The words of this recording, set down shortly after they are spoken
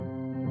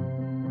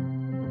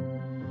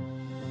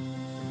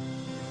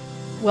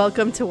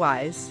Welcome to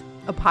Wise,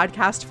 a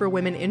podcast for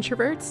women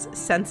introverts,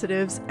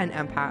 sensitives, and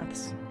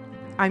empaths.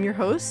 I'm your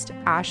host,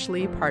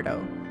 Ashley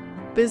Pardo,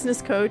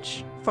 business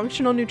coach,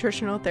 functional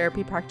nutritional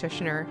therapy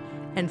practitioner,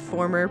 and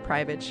former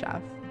private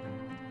chef.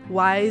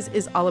 Wise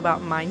is all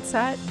about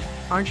mindset,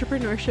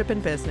 entrepreneurship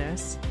and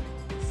business,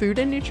 food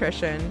and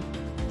nutrition,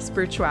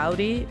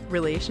 spirituality,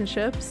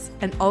 relationships,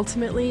 and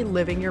ultimately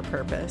living your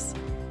purpose,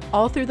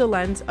 all through the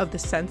lens of the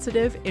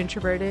sensitive,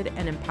 introverted,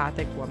 and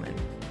empathic woman.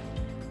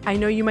 I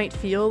know you might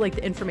feel like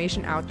the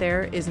information out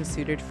there isn't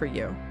suited for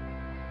you,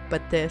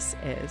 but this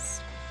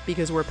is,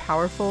 because we're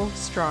powerful,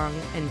 strong,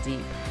 and deep,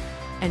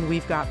 and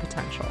we've got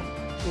potential.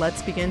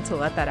 Let's begin to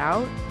let that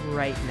out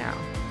right now.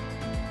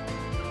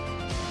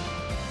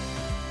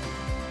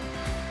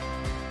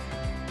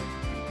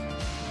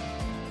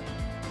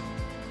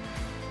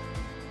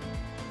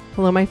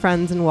 Hello, my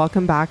friends, and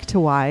welcome back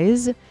to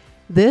Wise.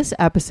 This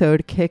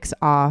episode kicks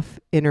off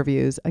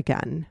interviews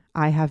again.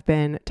 I have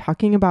been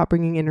talking about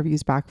bringing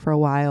interviews back for a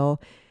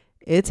while.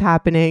 It's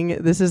happening.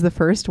 This is the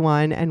first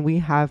one, and we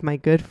have my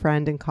good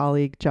friend and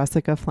colleague,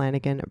 Jessica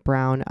Flanagan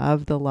Brown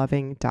of The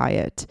Loving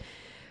Diet.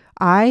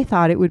 I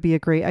thought it would be a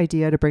great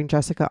idea to bring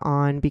Jessica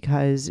on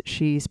because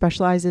she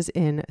specializes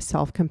in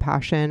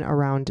self-compassion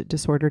around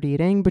disordered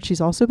eating, but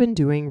she's also been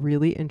doing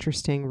really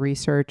interesting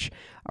research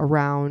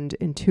around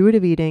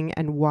intuitive eating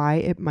and why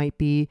it might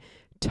be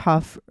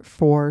tough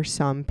for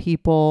some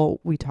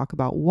people. We talk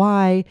about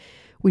why.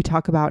 We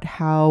talk about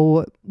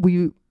how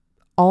we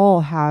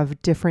all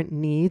have different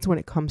needs when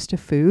it comes to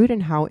food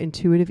and how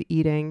intuitive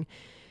eating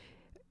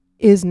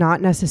is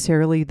not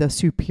necessarily the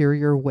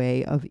superior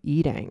way of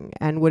eating.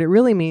 And what it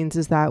really means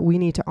is that we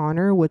need to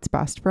honor what's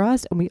best for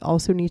us, and we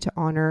also need to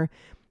honor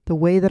the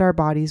way that our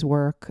bodies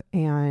work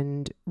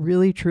and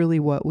really truly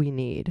what we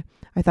need.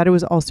 I thought it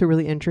was also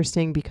really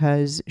interesting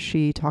because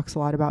she talks a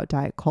lot about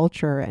diet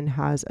culture and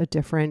has a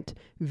different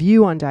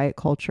view on diet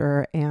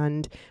culture.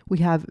 And we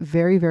have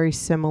very, very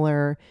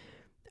similar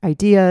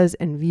ideas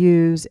and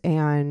views.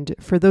 And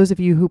for those of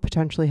you who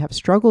potentially have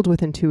struggled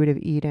with intuitive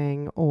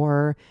eating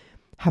or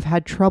have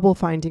had trouble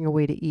finding a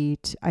way to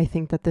eat, I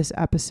think that this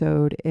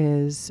episode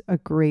is a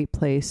great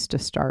place to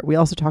start. We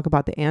also talk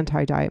about the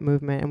anti-diet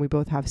movement, and we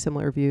both have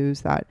similar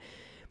views that,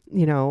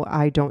 you know,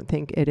 I don't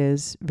think it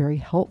is very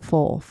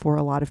helpful for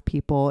a lot of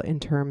people in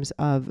terms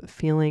of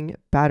feeling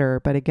better.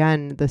 But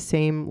again, the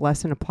same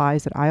lesson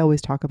applies that I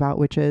always talk about,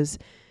 which is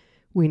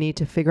we need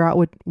to figure out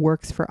what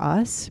works for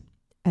us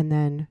and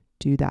then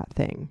do that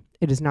thing.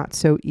 It is not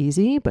so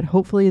easy, but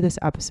hopefully this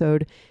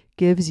episode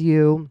gives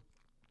you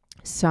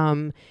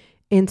some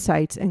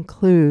insights and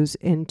clues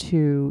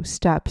into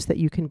steps that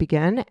you can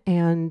begin.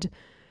 And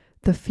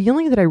the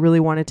feeling that I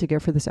really wanted to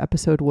get for this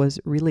episode was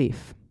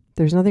relief.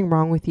 There's nothing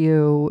wrong with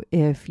you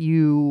if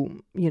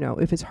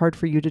if it's hard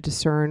for you to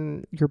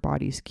discern your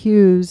body's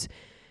cues,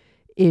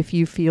 if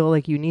you feel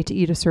like you need to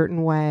eat a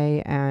certain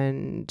way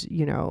and,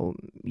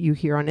 you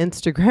hear on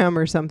Instagram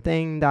or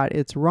something that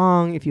it's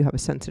wrong, if you have a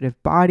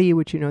sensitive body,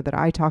 which that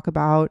I talk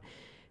about,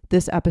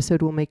 this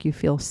episode will make you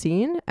feel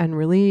seen and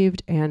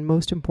relieved, and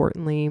most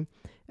importantly,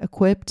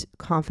 equipped,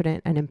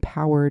 confident, and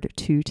empowered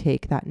to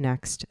take that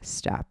next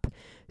step.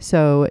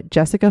 So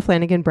Jessica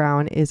Flanagan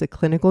Brown is a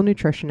clinical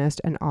nutritionist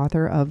and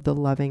author of The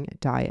Loving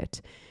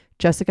Diet.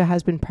 Jessica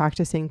has been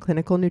practicing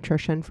clinical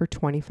nutrition for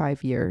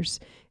 25 years.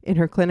 In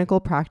her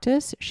clinical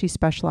practice, she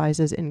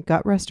specializes in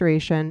gut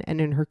restoration, and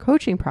in her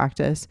coaching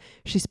practice,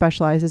 she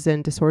specializes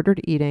in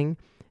disordered eating,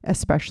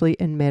 especially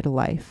in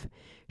midlife.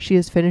 She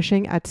is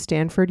finishing at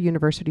Stanford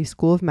University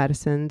School of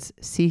Medicine's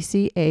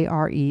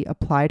CCARE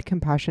Applied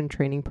Compassion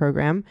Training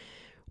Program,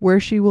 where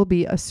she will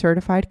be a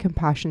certified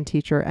compassion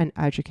teacher and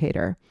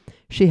educator.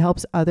 She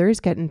helps others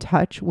get in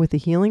touch with the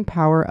healing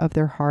power of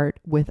their heart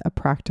with a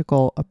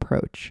practical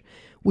approach.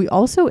 We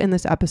also, in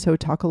this episode,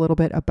 talk a little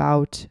bit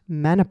about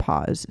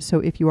menopause. So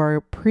if you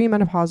are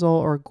premenopausal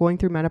or going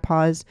through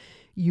menopause,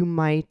 you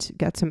might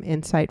get some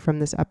insight from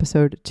this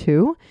episode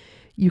too.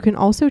 You can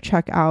also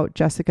check out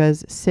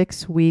Jessica's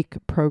 6-week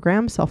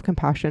program,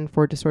 Self-Compassion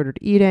for Disordered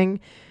Eating,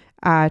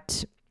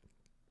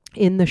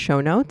 in the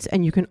show notes.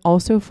 And you can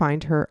also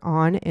find her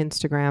on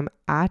Instagram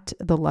at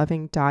The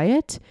Loving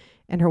Diet.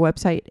 And her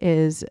website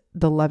is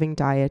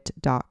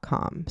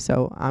thelovingdiet.com.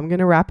 So I'm going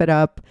to wrap it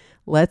up.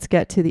 Let's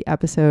get to the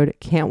episode.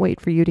 Can't wait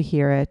for you to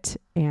hear it.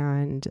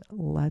 And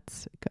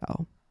let's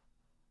go.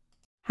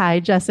 Hi,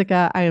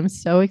 Jessica. I am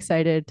so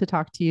excited to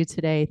talk to you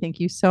today. Thank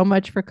you so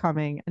much for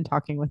coming and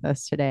talking with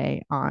us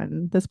today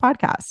on this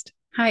podcast.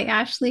 Hi,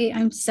 Ashley.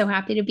 I'm so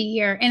happy to be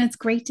here, and it's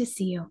great to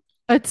see you.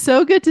 It's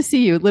so good to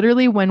see you.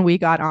 Literally, when we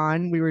got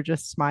on, we were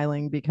just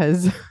smiling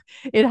because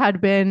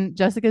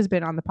Jessica's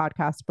been on the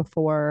podcast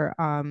before.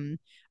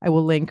 I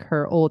will link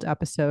her old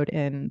episode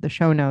in the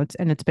show notes,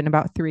 and it's been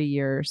about 3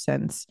 years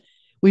since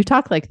we've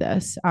talked like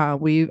this.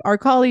 We are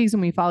colleagues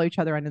and we follow each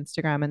other on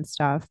Instagram and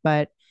stuff,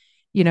 but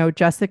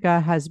Jessica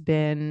has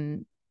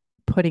been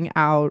putting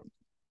out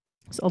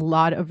a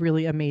lot of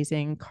really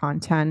amazing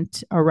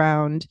content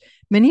around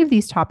many of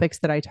these topics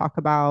that I talk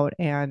about.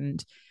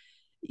 And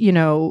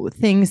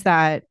things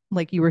that,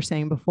 like you were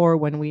saying before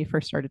when we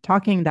first started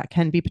talking, that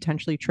can be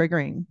potentially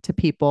triggering to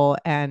people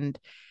and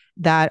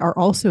that are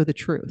also the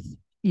truth.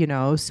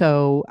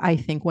 So I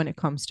think when it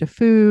comes to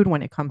food,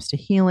 when it comes to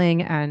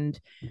healing, and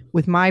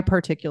with my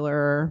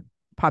particular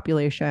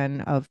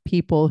population of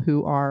people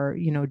who are,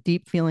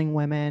 deep feeling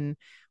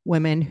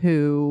women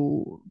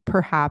who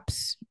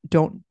perhaps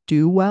don't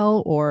do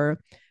well, or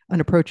an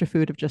approach of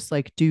food of just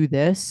like do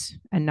this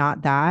and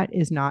not that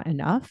is not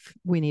enough.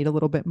 We need a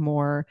little bit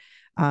more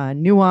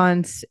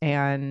nuance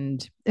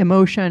and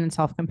emotion and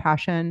self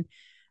compassion.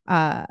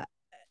 Uh,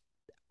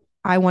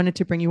 I wanted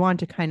to bring you on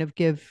to kind of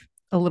give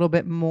a little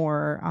bit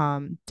more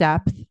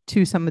depth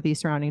to some of these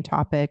surrounding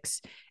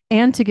topics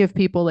and to give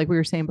people, like we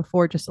were saying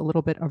before, just a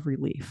little bit of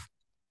relief.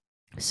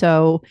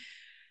 So,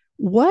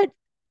 what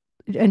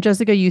and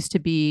Jessica used to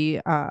be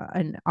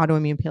an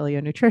autoimmune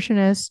paleo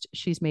nutritionist.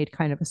 She's made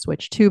kind of a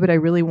switch too, but I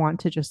really want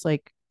to just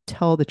like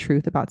tell the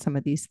truth about some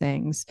of these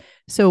things.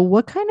 So,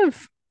 what kind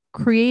of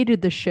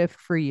created the shift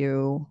for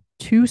you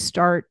to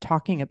start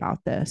talking about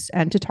this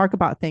and to talk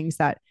about things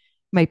that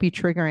might be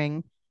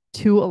triggering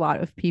to a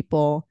lot of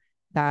people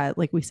that,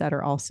 like we said,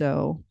 are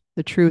also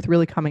the truth,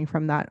 really coming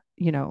from that,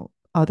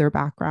 other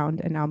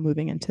background and now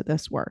moving into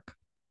this work?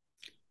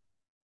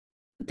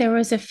 There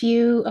was a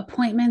few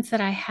appointments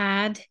that I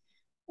had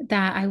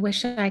that I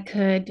wish I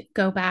could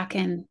go back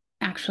and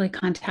actually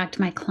contact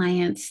my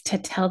clients to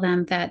tell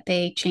them that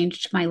they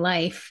changed my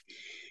life.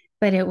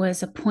 But it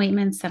was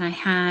appointments that I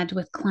had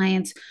with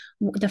clients.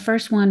 The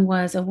first one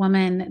was a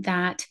woman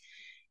that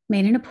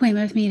made an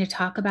appointment with me to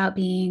talk about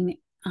being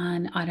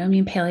on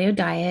autoimmune paleo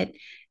diet.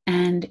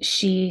 And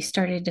she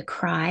started to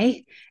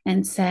cry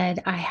and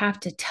said, I have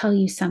to tell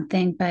you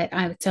something, but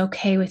it's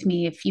okay with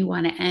me if you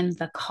want to end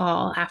the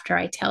call after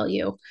I tell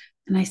you.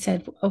 And I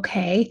said,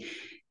 okay.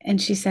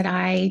 And she said,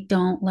 I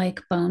don't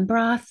like bone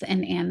broth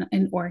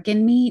and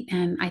organ meat.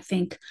 And I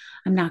think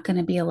I'm not going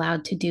to be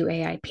allowed to do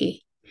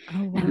AIP.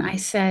 Oh, And I wow.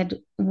 said,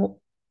 well,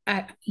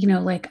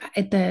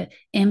 the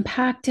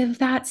impact of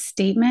that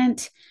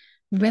statement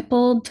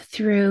rippled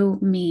through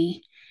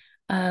me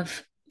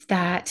of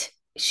that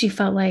she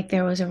felt like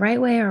there was a right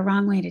way or a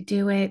wrong way to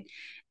do it.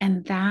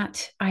 And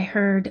that I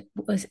heard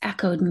was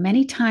echoed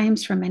many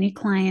times from many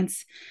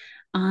clients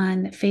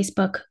on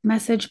Facebook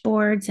message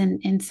boards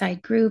and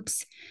inside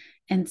groups.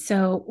 And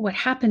so what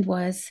happened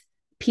was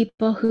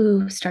people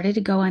who started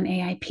to go on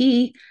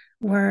AIP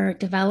were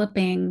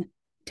developing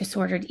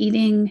disordered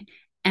eating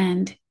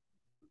and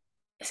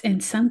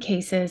in some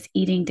cases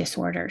eating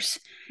disorders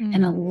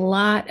and a Mm.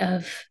 lot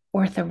of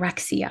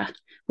orthorexia,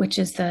 which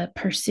is the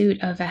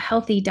pursuit of a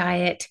healthy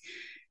diet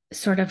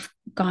sort of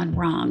gone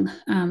wrong.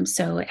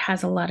 So it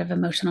has a lot of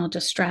emotional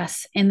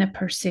distress in the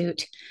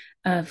pursuit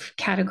of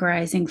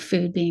categorizing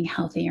food being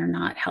healthy or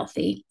not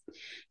healthy.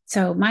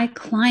 So my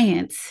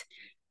clients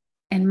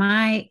and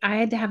I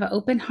had to have an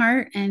open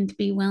heart and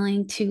be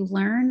willing to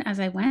learn as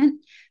I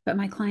went. But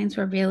my clients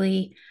were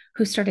really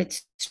who started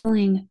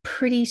struggling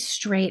pretty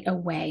straight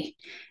away.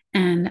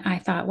 And I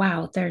thought,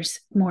 wow, there's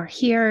more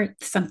here.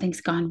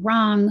 Something's gone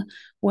wrong.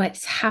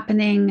 What's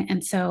happening?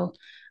 And so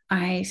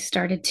I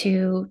started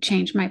to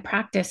change my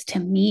practice to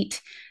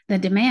meet the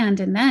demand.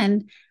 And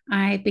then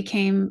I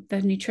became the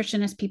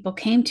nutritionist people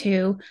came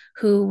to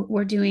who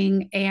were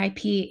doing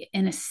AIP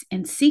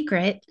in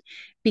secret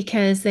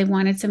because they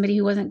wanted somebody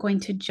who wasn't going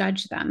to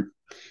judge them.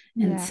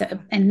 And Yeah. so,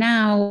 and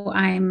now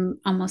I'm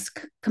almost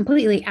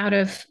completely out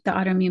of the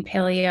autoimmune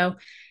paleo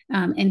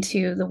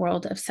into the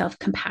world of self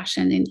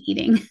compassion and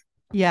eating.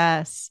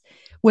 Yes.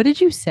 What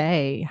did you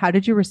say? How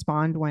did you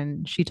respond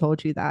when she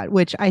told you that?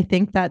 Which I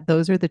think that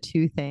those are the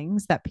two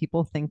things that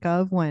people think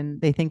of when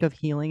they think of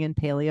healing and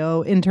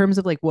paleo in terms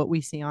of like what we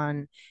see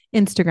on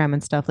Instagram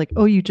and stuff. Like,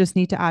 oh, you just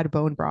need to add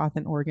bone broth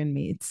and organ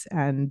meats.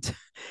 And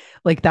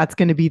like that's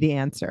going to be the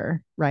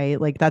answer,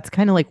 right? Like that's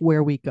kind of like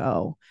where we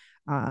go,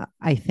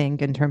 I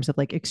think, in terms of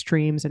like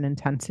extremes and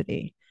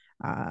intensity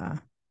uh,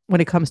 when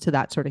it comes to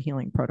that sort of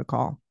healing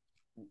protocol.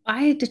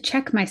 I had to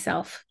check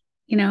myself.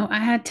 I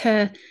had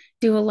to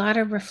do a lot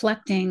of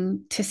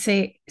reflecting to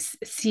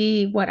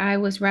see what I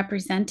was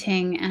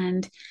representing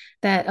and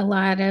that a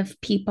lot of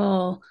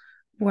people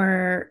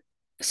were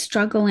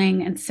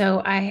struggling. And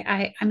so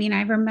I mean,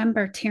 I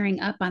remember tearing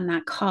up on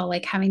that call,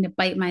 like having to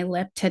bite my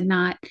lip to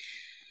not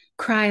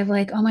cry of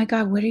like, oh my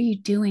God, what are you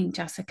doing,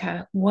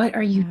 Jessica? What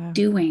are you Yeah.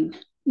 doing?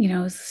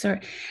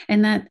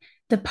 And that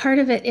the part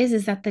of it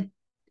is that the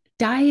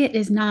diet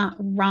is not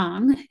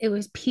wrong. It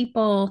was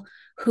people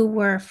who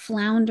were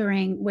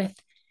floundering with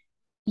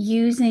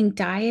using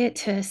diet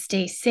to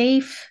stay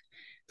safe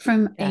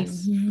from a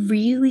Yes.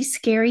 really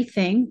scary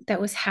thing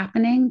that was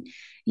happening.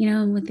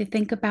 When they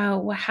think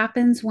about what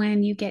happens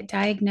when you get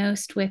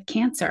diagnosed with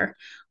cancer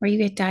or you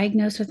get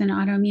diagnosed with an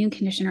autoimmune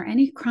condition or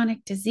any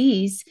chronic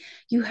disease,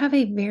 you have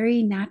a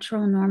very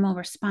natural, normal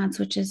response,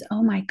 which is,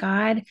 oh my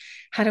God,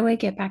 how do I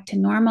get back to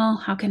normal?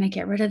 How can I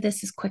get rid of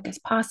this as quick as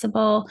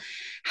possible?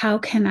 How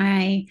can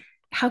I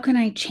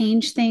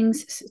change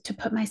things to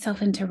put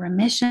myself into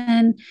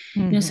remission? So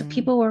Mm-hmm.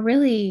 people were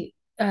really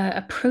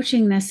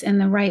approaching this in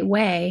the right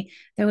way.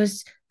 They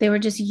were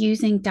just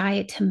using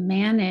diet to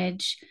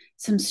manage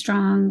some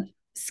strong,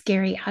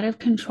 scary, out of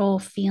control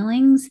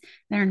feelings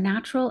that are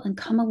natural and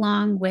come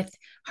along with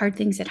hard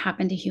things that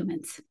happen to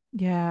humans.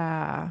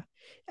 Yeah.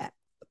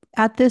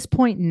 At this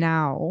point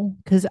now,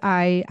 because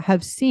I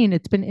have seen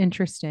it's been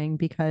interesting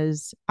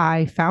because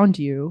I found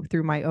you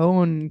through my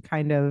own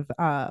kind of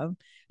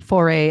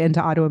foray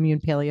into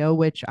autoimmune paleo,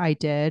 which I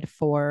did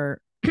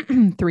for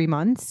 3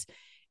 months.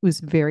 It was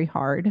very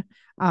hard.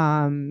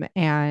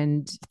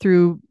 And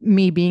through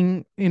me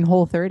being in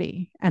Whole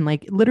 30 and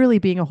like literally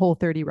being a Whole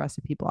 30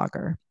 recipe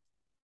blogger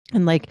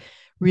and like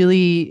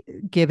really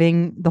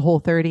giving the Whole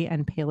 30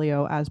 and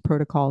paleo as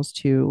protocols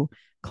to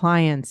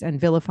clients and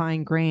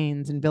vilifying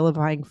grains and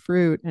vilifying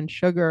fruit and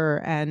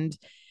sugar. And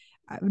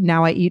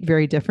now I eat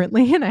very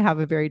differently and I have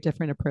a very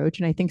different approach.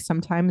 And I think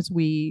sometimes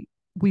we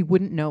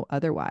wouldn't know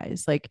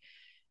otherwise. Like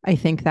I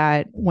think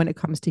that when it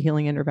comes to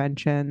healing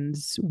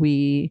interventions,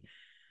 we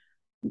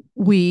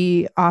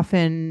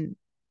often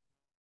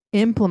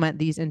implement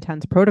these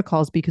intense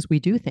protocols because we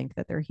do think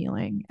that they're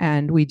healing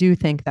and we do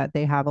think that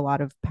they have a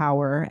lot of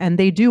power, and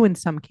they do in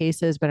some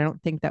cases, but I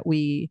don't think that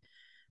we,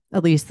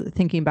 at least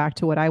thinking back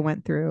to what I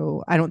went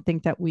through, I don't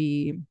think that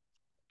we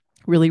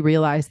really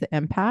realize the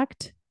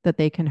impact that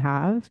they can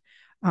have.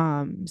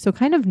 So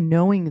kind of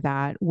knowing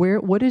that,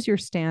 what is your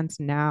stance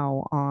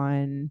now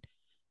on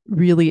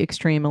really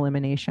extreme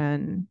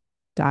elimination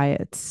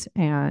diets,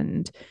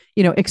 and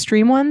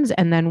extreme ones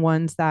and then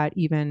ones that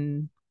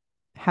even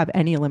have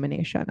any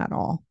elimination at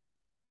all?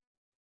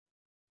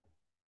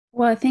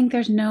 Well, I think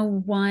there's no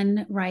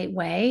one right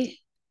way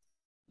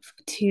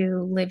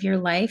to live your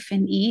life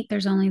and eat.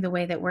 There's only the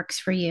way that works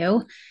for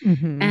you.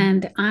 Mm-hmm.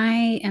 And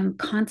I am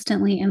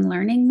constantly in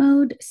learning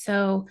mode.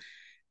 So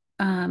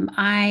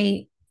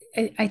I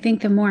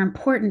think the more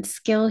important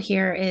skill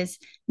here is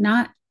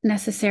not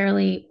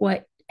necessarily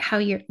what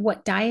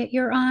diet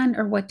you're on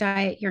or what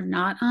diet you're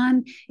not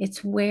on.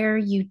 It's where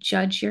you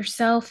judge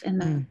yourself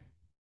and the Mm.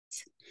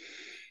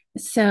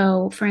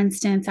 so, for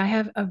instance, I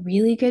have a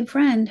really good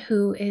friend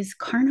who is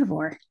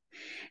carnivore,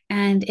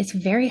 and it's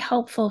very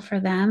helpful for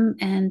them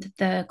and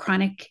the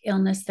chronic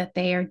illness that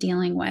they are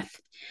dealing with.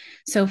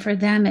 So, for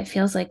them, it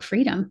feels like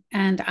freedom.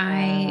 And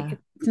Yeah.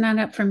 it's not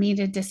up for me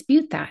to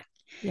dispute that.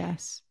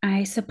 Yes.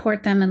 I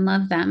support them and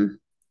love them.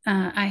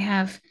 I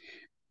have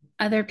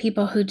other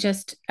people who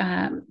just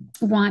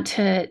want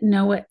to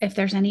know if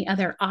there's any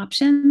other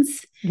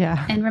options.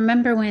 Yeah. And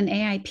remember when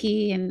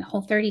AIP and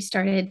Whole 30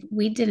 started,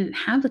 we didn't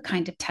have the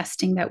kind of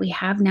testing that we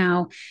have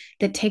now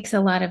that takes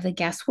a lot of the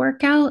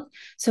guesswork out.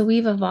 So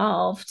we've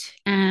evolved.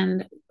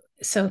 And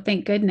so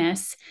thank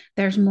goodness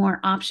there's more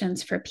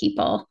options for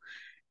people.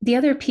 The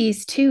other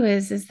piece too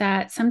is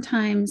that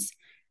sometimes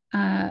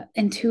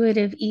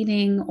intuitive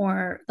eating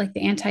or like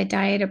the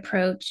anti-diet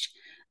approach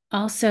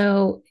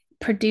also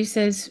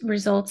produces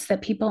results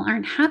that people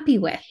aren't happy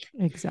with.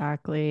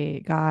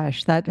 Exactly.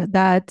 Gosh,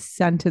 that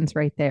sentence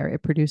right there,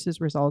 it produces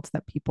results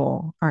that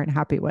people aren't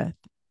happy with,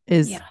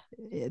 is Yeah.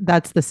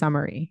 that's the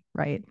summary,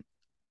 right?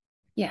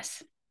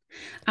 Yes.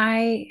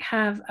 I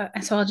have,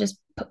 so I'll just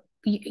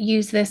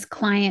use this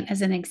client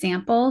as an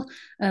example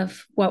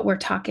of what we're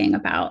talking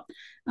about.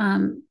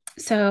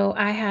 So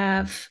I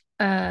have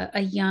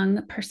a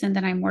young person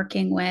that I'm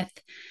working with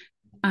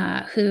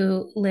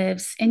who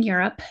lives in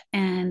Europe,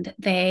 and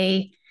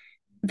the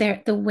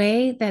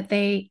way that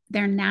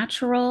their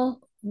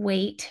natural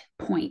weight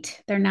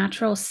point, their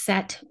natural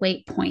set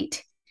weight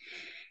point,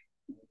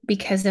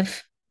 because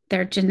of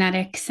their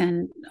genetics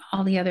and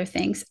all the other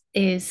things,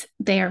 is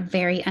they are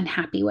very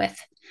unhappy with.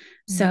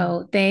 Mm.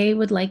 So they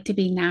would like to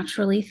be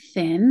naturally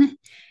thin,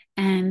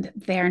 and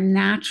their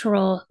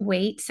natural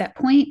weight set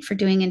point for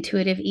doing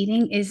intuitive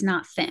eating is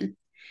not thin.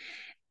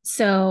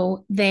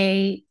 So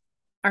they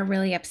are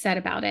really upset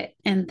about it,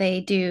 and they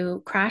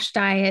do crash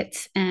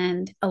diets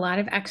and a lot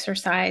of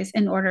exercise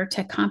in order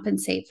to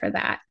compensate for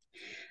that.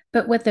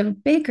 But what the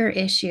bigger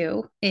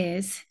issue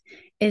is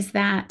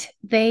that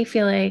they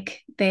feel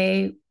like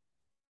they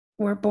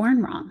were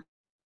born wrong.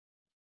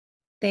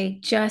 They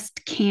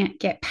just can't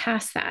get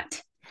past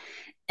that.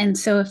 And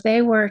so if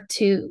they were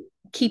to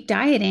keep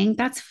dieting,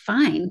 that's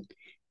fine.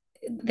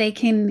 They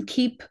can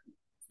keep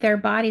their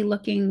body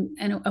looking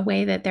in a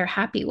way that they're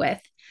happy with.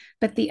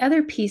 But the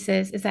other piece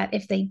is that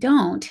if they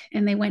don't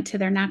and they went to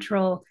their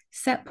natural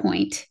set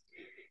point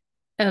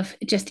of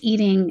just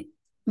eating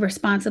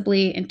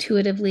responsibly,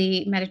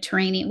 intuitively,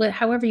 Mediterranean,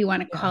 however you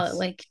want to call it, Yes.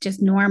 like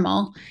just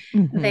normal,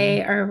 Mm-hmm.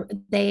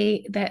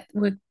 that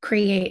would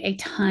create a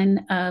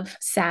ton of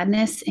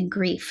sadness and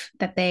grief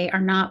that they are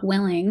not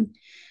willing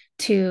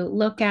to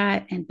look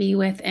at and be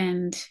with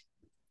and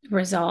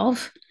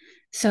resolve.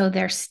 So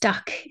they're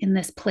stuck in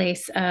this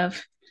place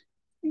of,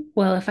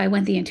 well, if I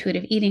went the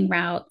intuitive eating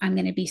route, I'm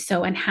going to be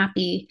so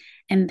unhappy.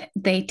 And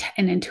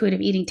and intuitive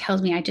eating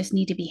tells me I just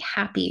need to be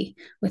happy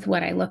with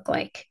what I look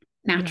like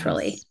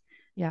naturally.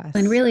 Yes.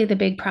 And Yes. really the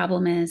big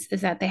problem is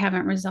that they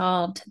haven't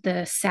resolved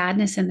the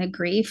sadness and the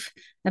grief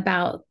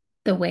about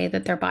the way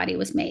that their body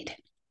was made.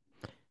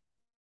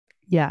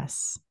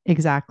 Yes,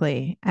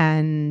 exactly.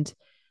 And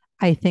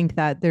I think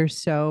that there's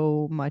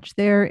so much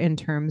there in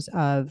terms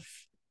of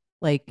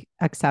like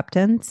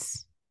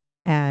acceptance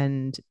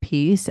and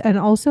peace, and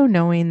also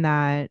knowing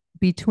that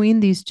between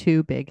these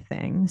two big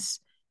things,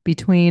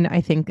 between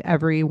I think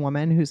every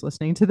woman who's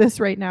listening to this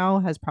right now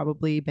has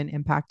probably been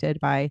impacted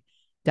by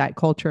diet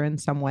culture in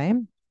some way.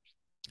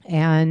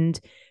 And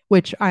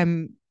which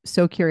I'm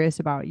so curious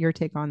about your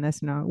take on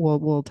this, and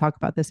we'll talk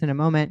about this in a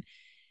moment.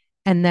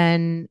 And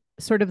then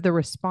sort of the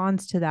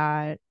response to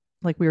that,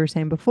 like we were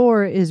saying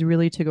before, is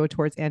really to go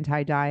towards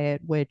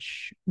anti-diet,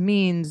 which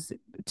means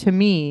to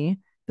me,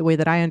 the way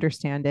that I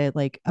understand it,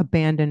 like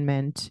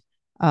abandonment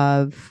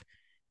of,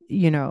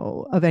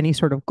 of any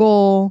sort of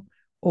goal,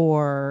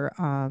 or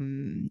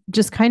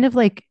just kind of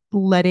like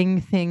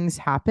letting things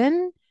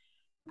happen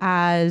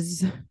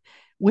as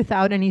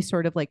without any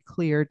sort of like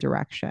clear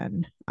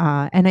direction.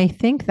 And I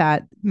think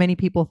that many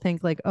people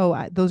think like,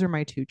 oh, those are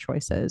my two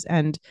choices.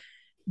 And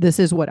this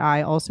is what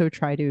I also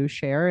try to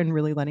share, and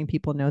really letting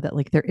people know that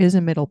like there is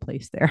a middle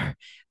place there.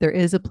 There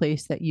is a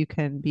place that you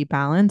can be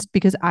balanced,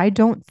 because I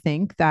don't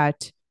think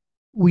that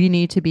we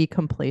need to be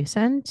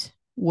complacent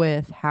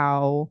with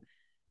how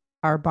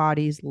our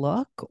bodies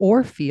look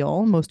or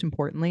feel, most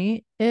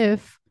importantly,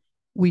 if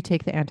we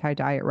take the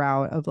anti-diet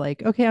route of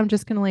like, okay, I'm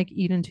just going to like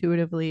eat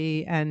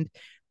intuitively. And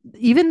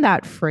even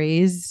that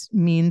phrase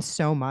means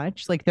so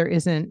much. Like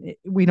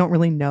we don't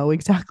really know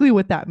exactly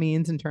what that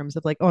means in terms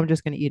of like, oh, I'm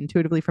just going to eat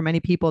intuitively. For many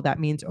people, that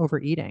means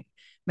overeating.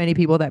 Many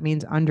people, that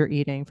means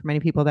undereating. For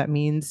many people, that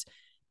means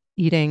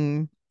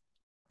eating,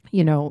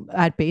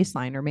 at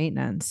baseline or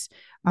maintenance.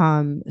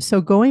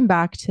 So going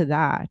back to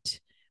that,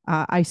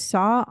 I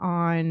saw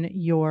on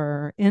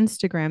your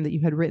Instagram that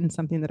you had written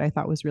something that I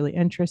thought was really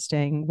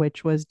interesting,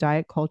 which was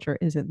diet culture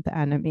isn't the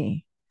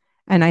enemy.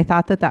 And I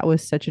thought that that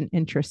was such an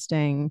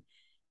interesting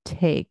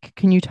take.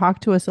 Can you talk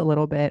to us a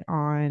little bit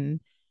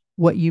on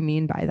what you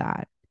mean by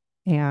that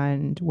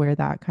and where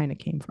that kind of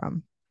came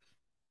from?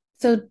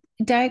 So,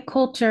 diet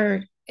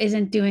culture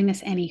isn't doing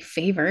us any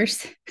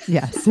favors.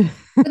 Yes.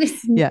 But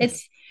Yes.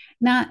 it's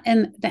not,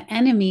 and the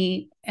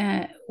enemy,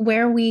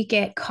 where we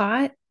get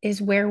caught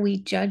is where we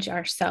judge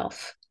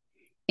ourselves,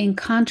 in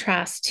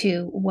contrast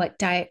to what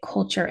diet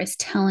culture is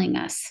telling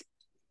us.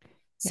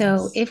 So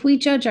Yes. if we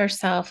judge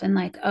ourselves and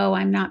like, oh,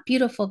 I'm not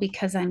beautiful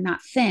because I'm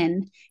not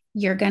thin,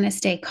 you're going to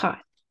stay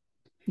caught.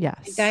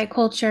 Yes. Diet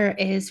culture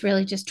is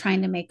really just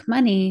trying to make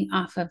money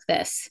off of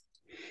this.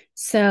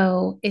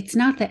 So it's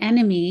not the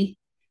enemy,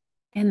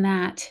 in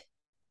that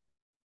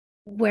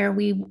where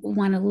we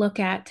want to look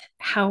at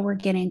how we're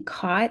getting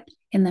caught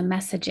in the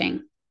messaging.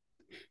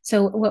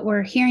 So what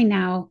we're hearing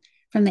now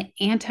from the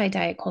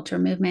anti-diet culture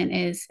movement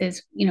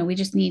is we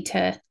just need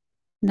to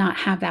not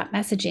have that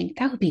messaging.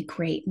 That would be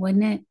great,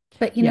 wouldn't it?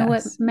 But you know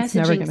what? Yes. It's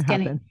never going to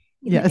happen.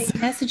 Yes.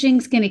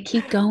 Messaging's gonna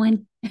keep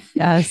going.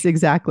 Yes,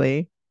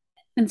 exactly.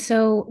 And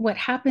so what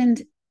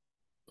happened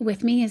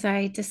with me is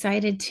I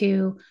decided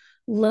to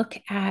look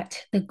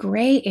at the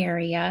gray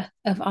area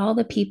of all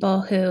the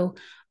people who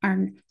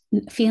are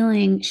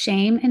feeling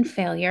shame and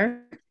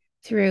failure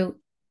through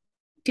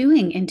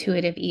doing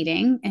intuitive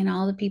eating, and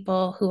all the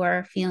people who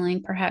are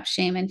feeling perhaps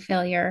shame and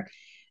failure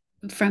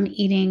from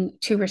eating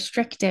too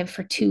restrictive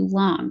for too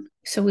long.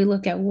 So we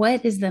look at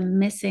what is the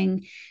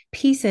missing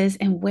pieces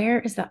and where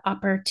is the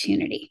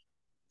opportunity.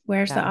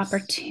 Where's the Yes.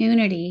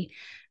 opportunity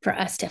for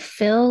us to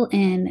fill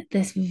in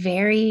this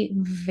very,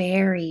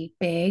 very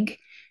big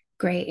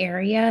gray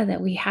area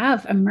that we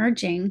have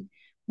emerging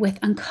with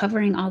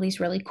uncovering all these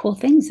really cool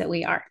things that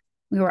we are?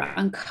 We were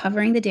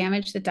uncovering the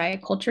damage that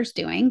diet culture is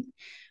doing.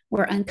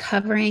 We're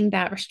uncovering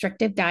that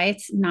restrictive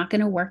diet's not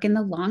going to work in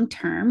the long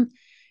term.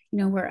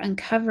 We're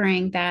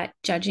uncovering that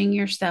judging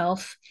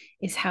yourself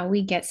is how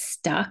we get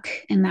stuck,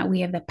 and that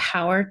we have the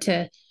power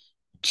to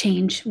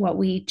change what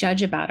we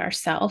judge about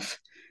ourselves.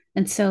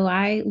 And so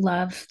I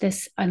love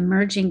this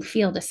emerging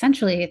field.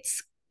 Essentially,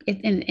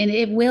 and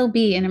it will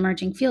be an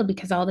emerging field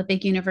because all the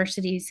big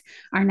universities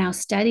are now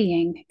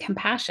studying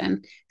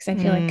compassion. Because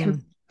I feel like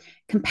Mm,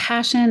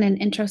 compassion and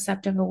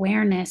interoceptive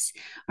awareness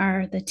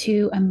are the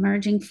two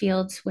emerging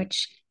fields,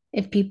 which,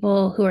 if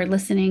people who are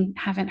listening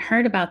haven't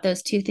heard about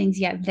those two things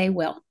yet, they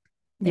will.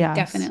 They yes.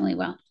 definitely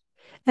will.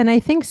 And I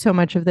think so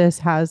much of this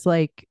has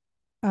like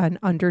an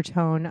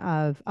undertone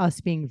of us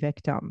being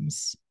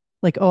victims.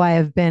 Like, oh, I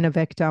have been a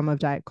victim of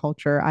diet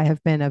culture. I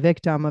have been a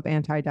victim of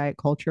anti-diet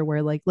culture,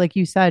 where like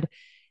you said,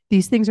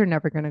 these things are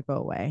never going to go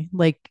away.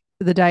 Like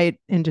the diet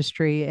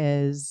industry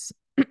is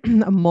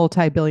a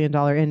multi-billion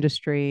dollar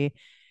industry.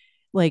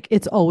 Like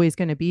it's always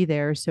going to be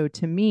there. So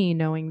to me,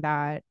 knowing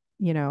that,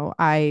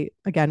 I,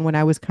 again, when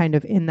I was kind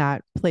of in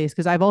that place,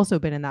 because I've also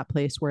been in that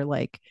place where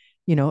like,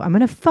 I'm going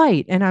to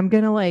fight, and I'm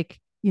going to like,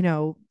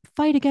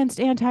 fight against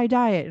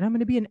anti-diet, and I'm going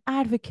to be an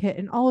advocate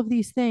and all of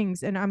these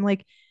things. And I'm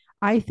like,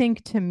 I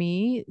think to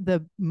me,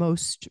 the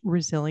most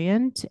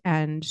resilient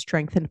and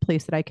strengthened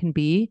place that I can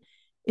be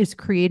is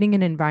creating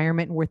an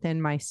environment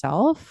within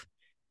myself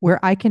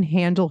where I can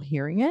handle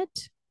hearing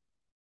it.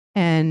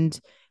 And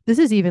this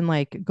is even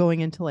like going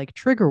into like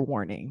trigger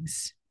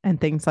warnings and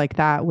things like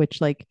that,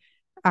 which like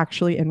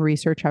actually in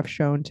research have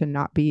shown to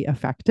not be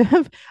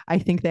effective. I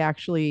think they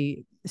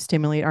actually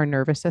stimulate our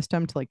nervous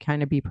system to like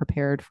kind of be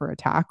prepared for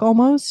attack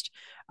almost,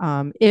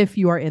 if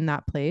you are in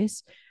that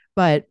place.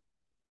 But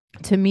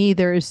to me,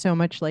 there is so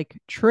much like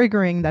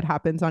triggering that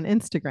happens on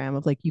Instagram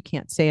of like, you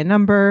can't say a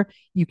number.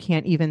 You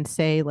can't even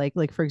say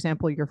like, for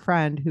example, your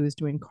friend who is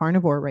doing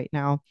carnivore right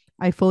now.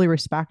 I fully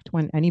respect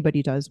when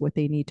anybody does what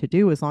they need to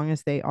do, as long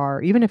as they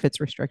are, even if it's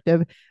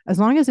restrictive, as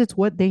long as it's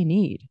what they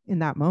need in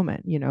that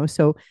moment, you know?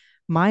 So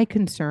my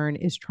concern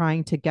is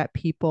trying to get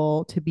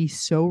people to be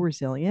so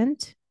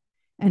resilient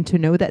and to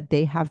know that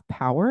they have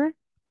power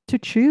to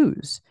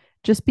choose.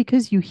 Just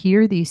because you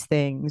hear these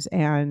things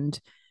and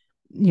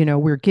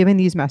we're given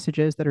these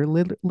messages that are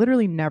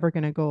literally never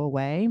going to go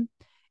away,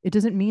 it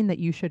doesn't mean that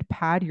you should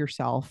pad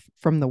yourself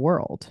from the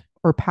world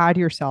or pad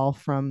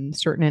yourself from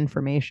certain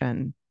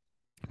information,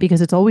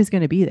 because it's always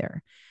going to be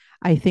there.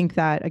 I think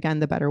that, again,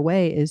 the better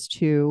way is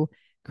to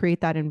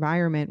create that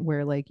environment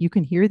where like you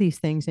can hear these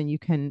things and you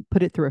can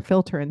put it through a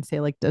filter and say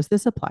like, does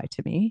this apply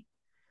to me?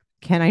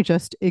 Can I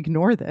just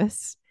ignore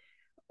this?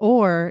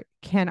 Or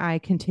can I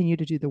continue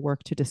to do the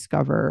work to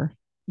discover,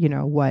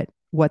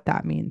 what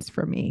that means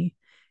for me?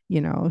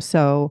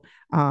 So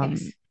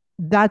Yes.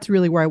 that's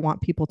really where I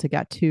want people to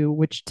get to,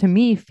 which to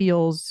me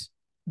feels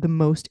the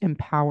most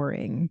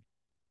empowering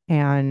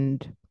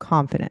and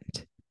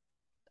confident.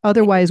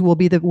 Otherwise,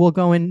 we'll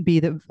go and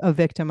be a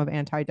victim of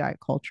anti-diet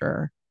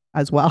culture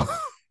as well.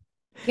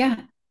 Yeah.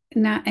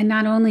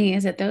 Not only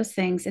is it those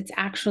things, it's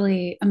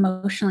actually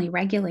emotionally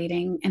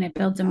regulating, and it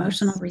builds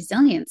emotional Yes.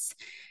 resilience.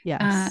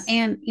 Yes.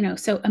 And,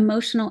 so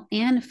emotional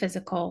and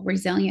physical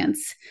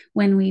resilience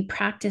when we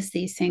practice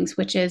these things,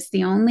 which is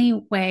the only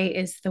way,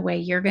 is the way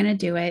you're going to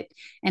do it,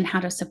 and how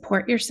to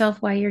support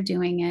yourself while you're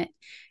doing it,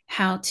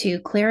 how to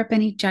clear up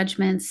any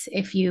judgments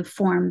if you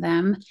form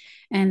them,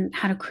 and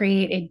how to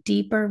create a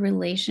deeper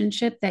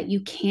relationship that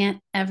you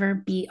can't ever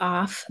be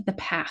off the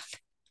path.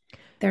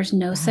 There's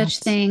no such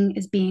That. thing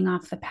as being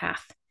off the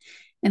path.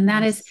 And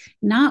that is Yes.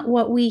 not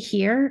what we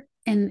hear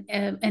in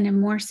a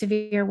more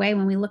severe way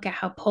when we look at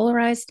how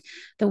polarized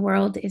the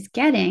world is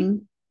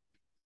getting.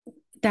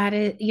 That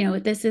is,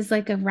 this is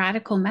like a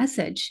radical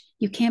message.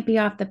 You can't be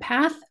off the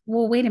path.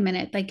 Well, wait a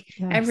minute. Like,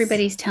 Yes.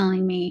 everybody's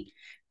telling me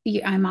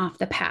I'm off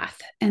the path.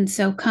 And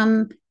so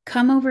come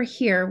over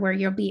here where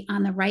you'll be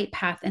on the right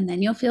path, and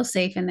then you'll feel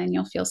safe, and then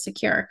you'll feel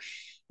secure.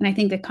 And I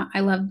think that I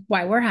love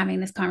why we're having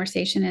this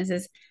conversation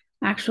is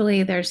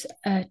actually there's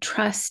a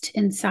trust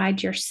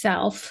inside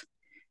yourself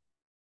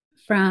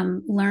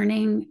from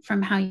learning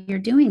from how you're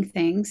doing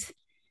things,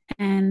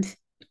 and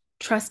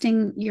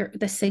trusting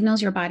the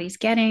signals your body's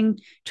getting,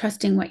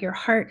 trusting what your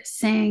heart is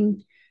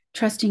saying,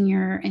 trusting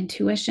your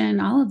intuition,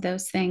 all of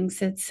those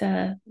things. It's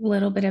a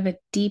little bit of a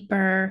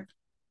deeper,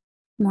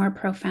 more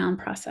profound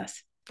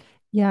process.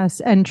 Yes.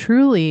 And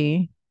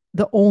truly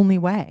the only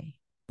way.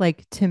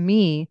 Like to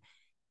me,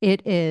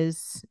 it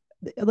is,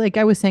 like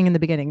I was saying in the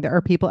beginning, there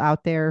are people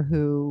out there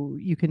who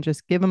you can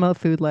just give them a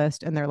food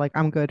list and they're like,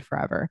 I'm good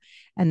forever.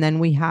 And then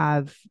we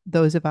have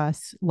those of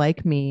us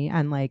like me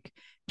and like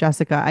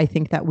Jessica. I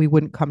think that we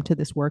wouldn't come to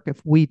this work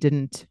if we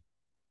didn't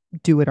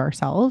do it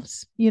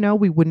ourselves. We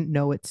wouldn't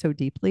know it so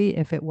deeply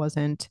if it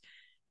wasn't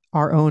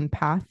our own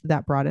path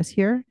that brought us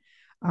here.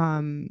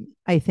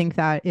 I think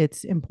that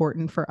it's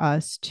important for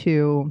us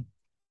to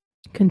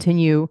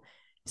continue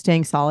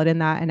staying solid in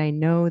that. And I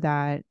know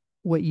that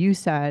what you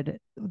said,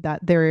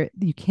 that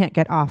you can't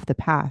get off the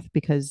path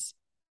because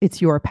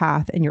it's your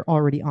path and you're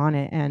already on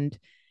it. And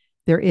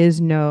there is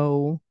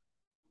no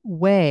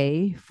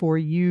way for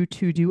you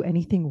to do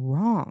anything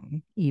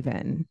wrong,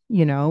 even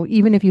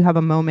if you have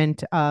a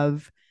moment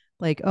of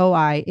like, oh,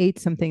 I ate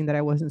something that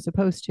I wasn't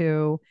supposed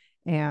to,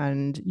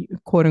 and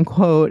quote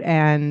unquote,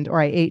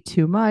 or I ate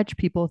too much.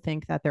 People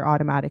think that they're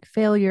automatic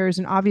failures.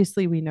 And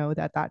obviously, we know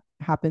that that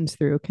happens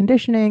through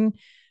conditioning,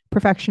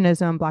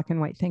 perfectionism, black and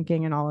white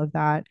thinking, and all of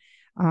that.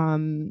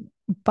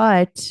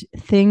 But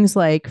things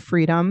like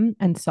freedom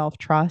and self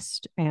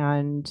trust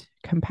and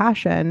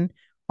compassion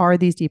are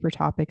these deeper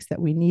topics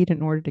that we need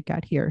in order to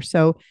get here.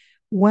 So,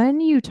 when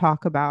you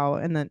talk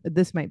about, and then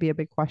this might be a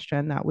big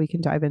question that we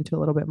can dive into a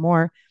little bit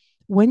more,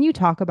 when you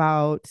talk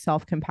about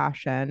self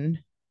compassion,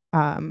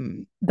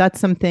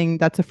 that's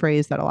a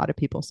phrase that a lot of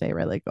people say,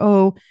 right? Like,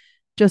 oh,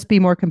 just be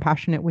more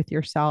compassionate with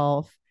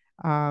yourself,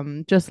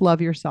 just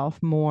love yourself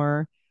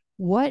more.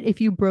 What,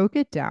 if you broke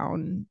it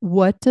down,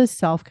 what does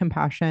self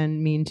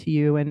compassion mean to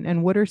you?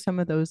 And what are some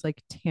of those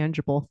like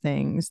tangible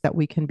things that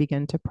we can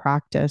begin to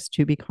practice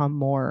to become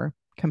more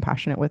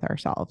compassionate with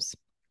ourselves?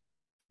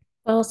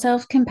 Well,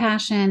 self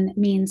compassion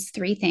means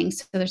three things.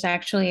 So there's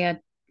actually a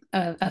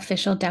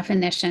official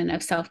definition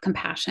of self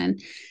compassion.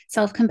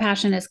 Self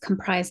compassion is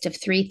comprised of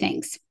three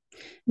things: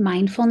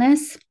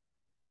 mindfulness,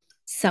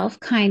 self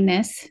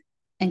kindness,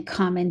 and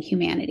common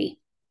humanity.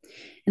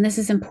 And this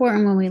is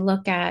important when we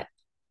look at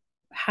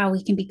how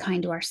we can be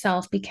kind to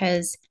ourselves,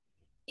 because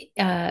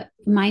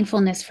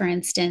mindfulness, for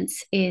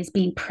instance, is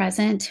being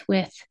present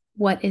with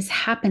what is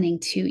happening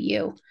to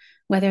you,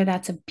 whether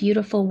that's a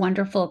beautiful,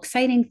 wonderful,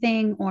 exciting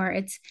thing, or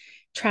it's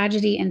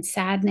tragedy and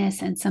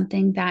sadness and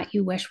something that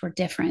you wish were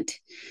different.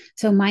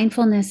 So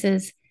mindfulness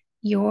is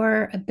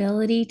your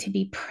ability to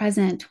be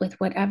present with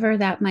whatever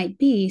that might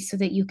be so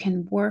that you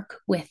can work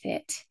with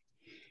it.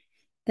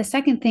 The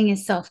second thing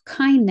is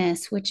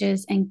self-kindness, which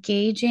is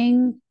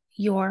engaging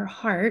your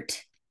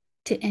heart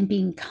and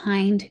being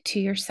kind to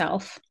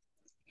yourself,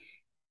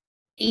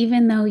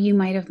 even though you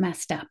might have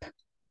messed up,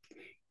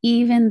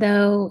 even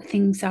though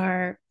things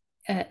are,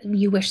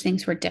 you wish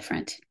things were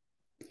different.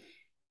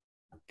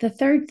 The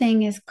third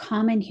thing is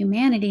common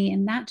humanity,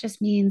 and that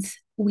just means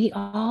we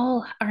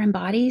all are in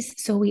bodies,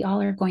 so we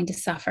all are going to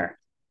suffer.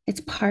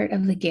 It's part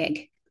of the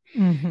gig.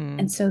 Mm-hmm.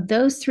 And so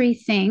those three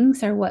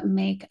things are what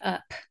make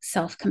up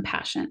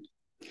self-compassion.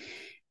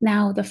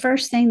 Now, the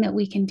first thing that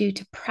we can do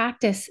to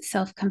practice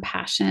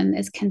self-compassion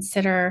is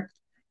consider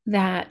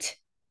that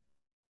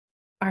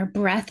our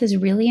breath is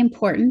really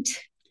important,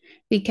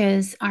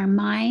 because our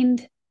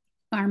minds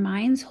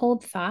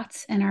hold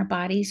thoughts and our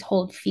bodies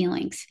hold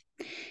feelings.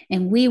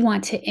 And we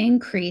want to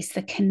increase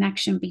the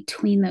connection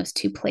between those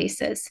two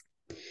places.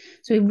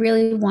 So we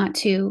really want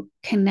to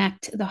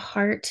connect the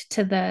heart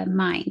to the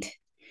mind.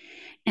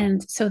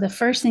 And so the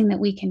first thing that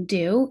we can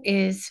do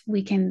is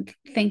we can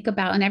think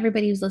about, and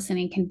everybody who's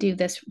listening can do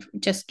this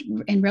just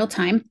in real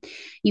time.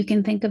 You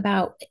can think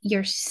about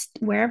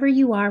wherever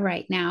you are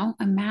right now,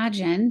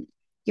 imagine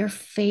your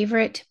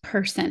favorite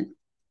person,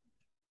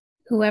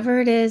 whoever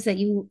it is that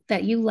you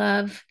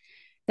love,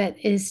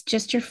 that is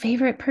just your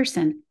favorite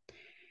person.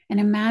 And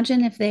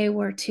imagine if they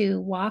were to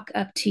walk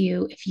up to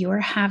you, if you're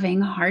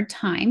having a hard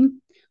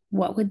time,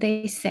 what would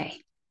they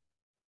say?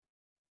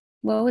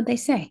 What would they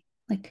say?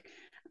 Like,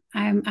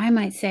 I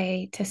might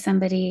say to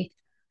somebody,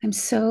 I'm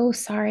so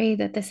sorry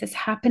that this is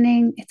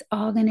happening. It's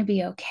all going to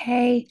be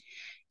okay.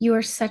 You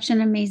are such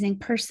an amazing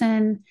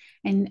person,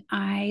 and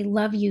I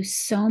love you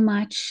so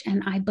much,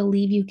 and I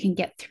believe you can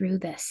get through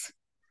this.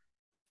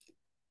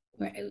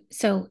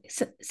 So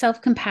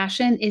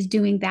self-compassion is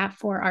doing that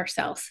for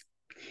ourselves.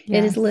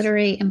 Yes. It is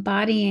literally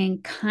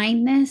embodying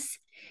kindness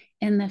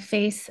in the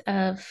face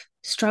of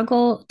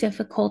struggle,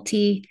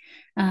 difficulty,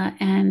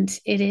 and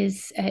it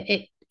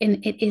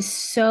is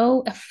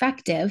so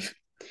effective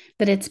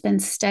that it's been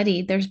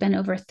studied. There's been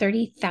over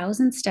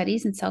 30,000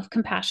 studies in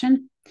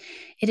self-compassion.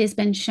 It has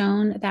been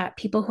shown that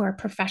people who are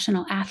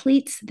professional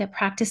athletes that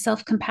practice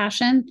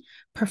self-compassion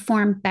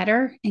perform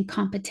better in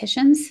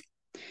competitions,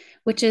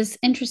 which is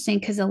interesting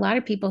because a lot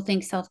of people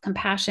think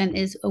self-compassion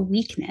is a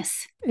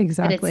weakness.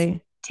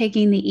 Exactly.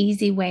 Taking the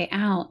easy way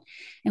out.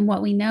 And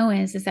what we know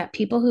is that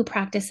people who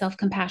practice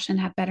self-compassion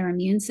have better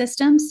immune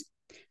systems.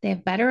 They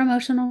have better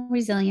emotional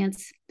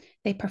resilience.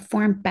 They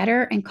perform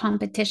better in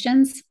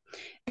competitions.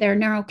 Their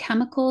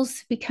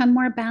neurochemicals become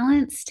more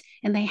balanced,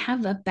 and they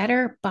have a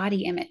better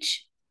body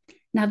image.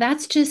 Now,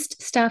 that's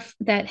just stuff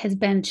that has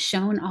been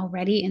shown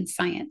already in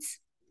science.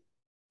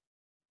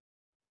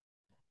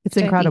 It's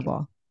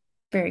incredible.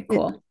 Very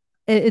cool.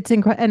 It's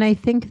incredible. And I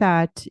think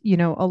that,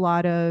 a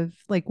lot of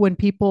like when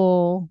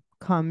people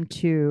come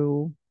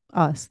to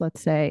us,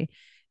 let's say,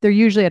 they're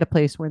usually at a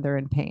place where they're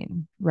in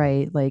pain,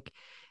 right? Like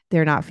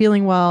they're not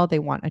feeling well, they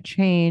want a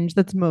change.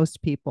 That's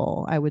most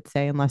people, I would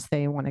say, unless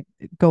they want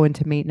to go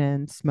into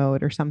maintenance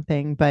mode or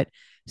something. But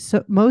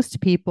so most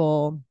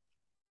people,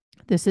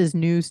 this is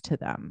news to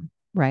them,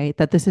 right?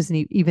 That this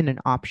isn't even an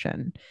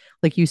option.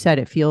 Like you said,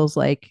 it feels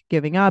like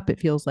giving up, it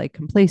feels like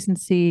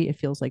complacency, it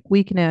feels like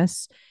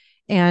weakness.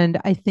 And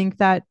I think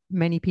that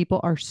many people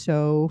are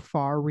so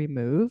far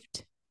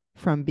removed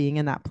from being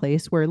in that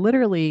place where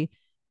literally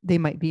they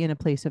might be in a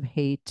place of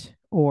hate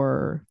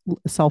or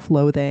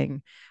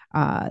self-loathing,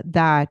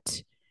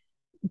 that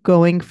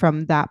going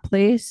from that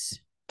place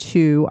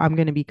to I'm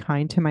going to be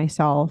kind to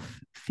myself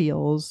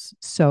feels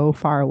so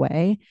far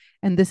away.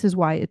 And this is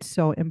why it's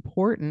so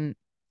important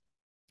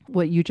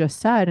what you just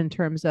said in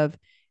terms of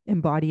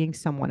embodying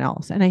someone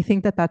else. And I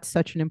think that that's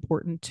such an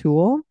important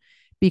tool,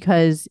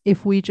 because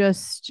if we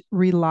just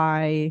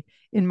rely,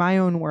 in my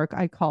own work,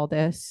 I call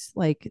this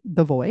like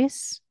the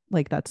voice,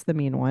 like that's the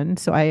mean one.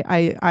 So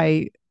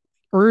I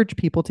urge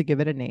people to give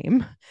it a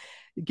name.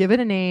 Give it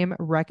a name,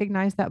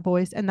 recognize that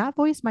voice, and that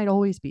voice might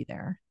always be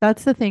there.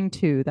 That's the thing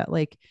too, that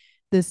like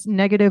this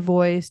negative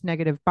voice,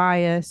 negative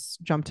bias,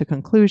 jump to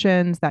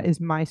conclusions, that is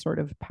my sort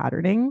of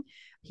patterning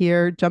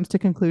here, jumps to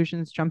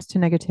conclusions, jumps to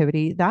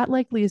negativity, that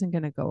likely isn't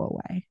going to go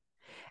away.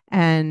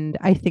 And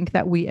I think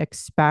that we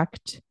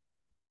expect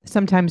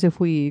sometimes if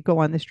we go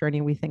on this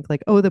journey, we think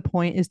like, oh, the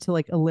point is to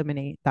like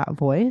eliminate that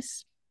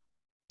voice,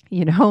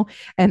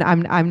 and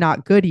I'm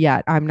not good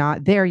yet. I'm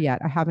not there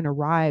yet. I haven't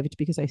arrived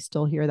because I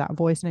still hear that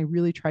voice. And I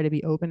really try to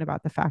be open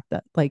about the fact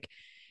that like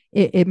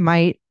it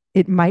might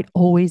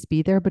always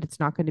be there, but it's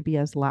not going to be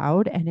as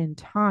loud. And in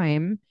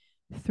time,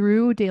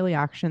 through daily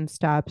action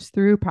steps,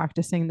 through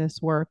practicing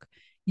this work,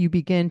 you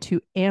begin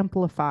to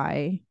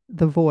amplify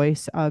the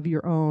voice of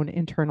your own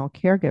internal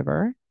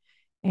caregiver.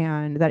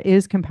 And that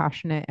is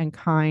compassionate and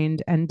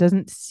kind and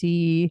doesn't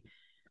see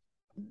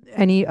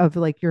any of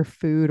like your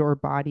food or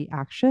body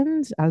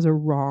actions as a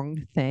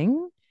wrong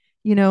thing.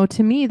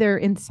 to me, they're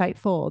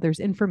insightful. There's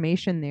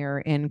information there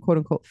in quote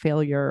unquote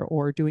failure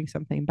or doing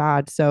something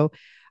bad. So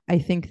I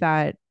think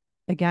that,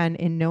 again,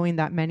 in knowing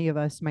that many of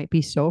us might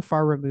be so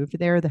far removed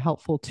there, the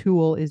helpful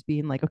tool is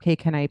being like, okay,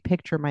 can I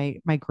picture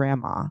my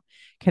grandma?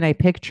 Can I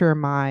picture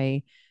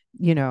my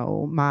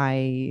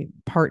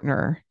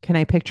partner? Can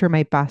I picture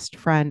my best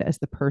friend as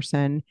the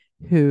person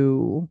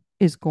who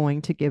is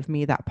going to give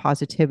me that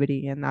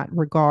positivity and that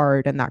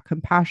regard and that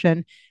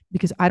compassion?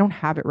 Because I don't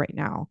have it right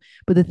now.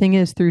 But the thing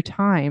is, through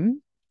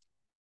time,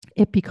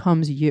 it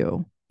becomes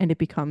you and it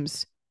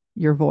becomes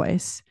your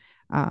voice.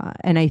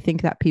 And I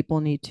think that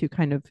people need to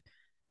kind of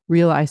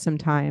realize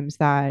sometimes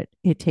that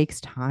it takes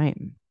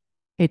time.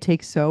 It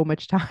takes so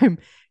much time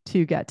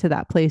to get to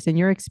that place. In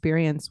your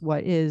experience,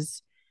 what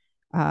is,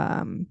 you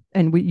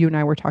and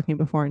I were talking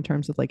before in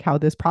terms of like how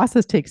this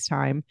process takes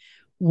time.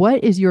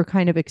 What is your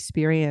kind of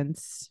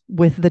experience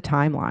with the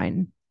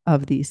timeline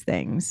of these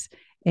things?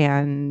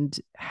 And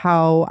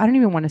how, I don't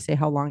even want to say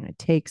how long it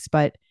takes,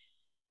 but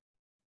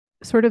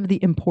sort of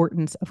the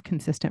importance of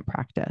consistent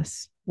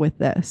practice with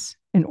this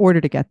in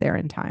order to get there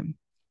in time.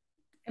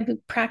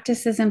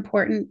 Practice is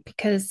important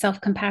because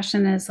self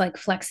compassion is like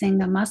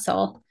flexing a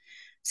muscle.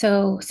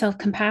 So, self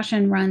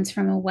compassion runs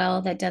from a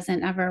well that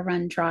doesn't ever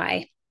run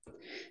dry.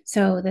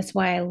 So, that's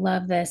why I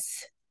love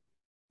this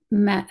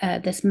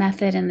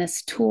method and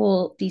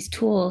these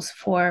tools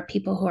for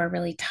people who are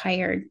really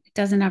tired. It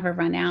doesn't ever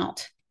run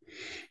out.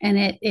 And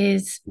it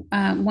is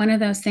one of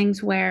those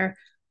things where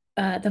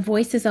the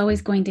voice is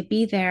always going to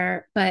be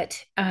there,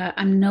 but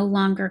I'm no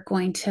longer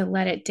going to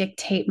let it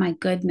dictate my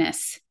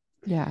goodness.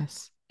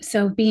 Yes.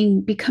 So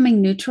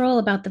becoming neutral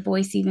about the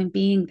voice even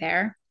being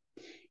there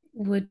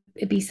would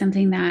be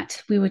something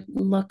that we would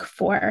look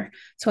for.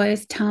 So I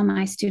always tell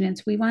my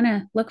students, we want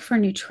to look for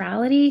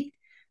neutrality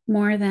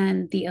more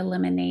than the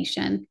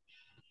elimination.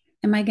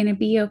 Am I going to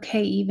be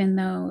okay even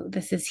though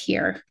this is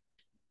here?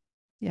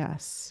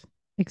 Yes,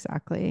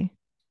 exactly.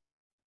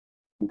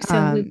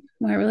 So we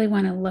really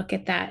want to look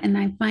at that. And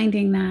I'm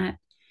finding that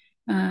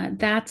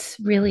that's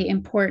really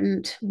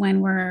important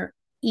when we're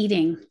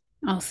eating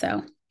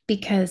also,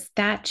 because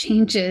that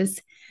changes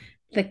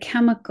the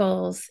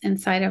chemicals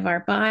inside of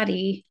our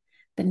body,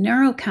 the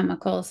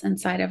neurochemicals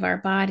inside of our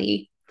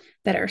body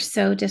that are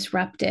so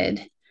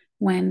disrupted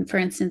when, for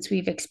instance,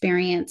 we've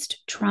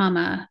experienced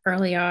trauma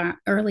early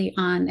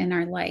on in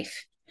our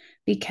life.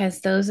 Because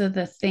those are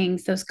the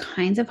things, those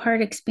kinds of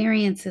hard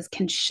experiences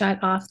can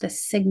shut off the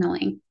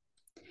signaling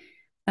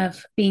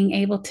of being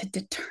able to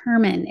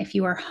determine if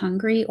you are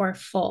hungry or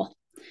full.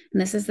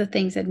 And this is the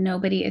things that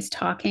nobody is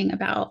talking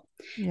about.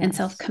 Yes. And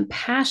self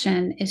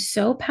compassion is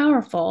so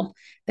powerful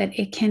that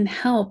it can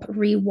help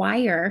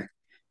rewire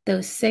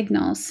those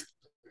signals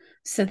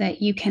so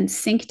that you can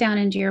sink down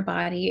into your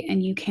body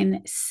and you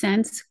can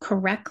sense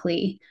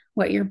correctly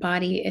what your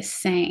body is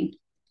saying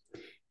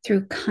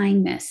through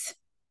kindness,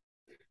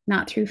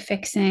 not through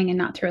fixing and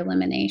not through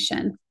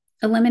elimination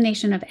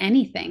of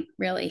anything,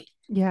 really.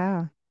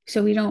 Yeah.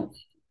 So we don't,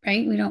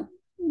 right? We don't.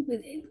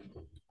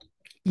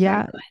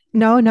 Yeah.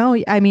 No.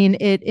 I mean,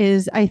 it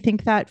is, I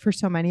think that for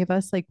so many of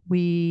us, like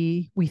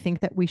we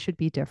think that we should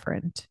be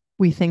different.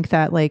 We think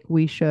that like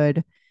we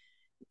should,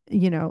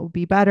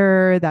 be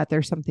better, that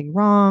there's something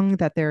wrong,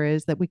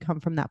 that we come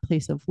from that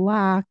place of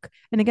lack.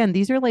 And again,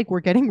 these are like, we're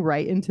getting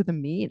right into the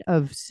meat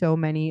of so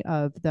many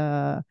of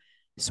the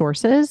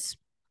sources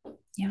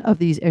of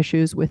these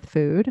issues with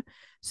food.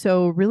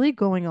 So, really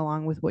going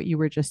along with what you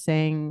were just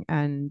saying,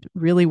 and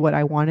really what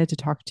I wanted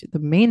to the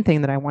main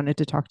thing that I wanted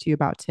to talk to you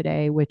about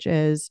today, which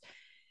is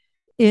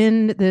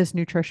in this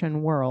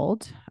nutrition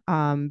world,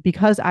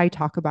 because I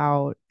talk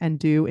about and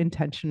do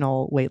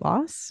intentional weight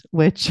loss,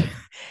 which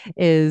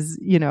is,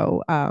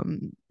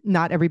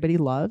 not everybody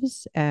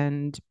loves.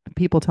 And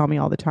people tell me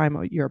all the time,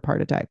 oh, you're a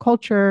part of diet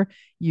culture.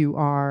 You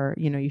are,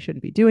 you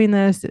shouldn't be doing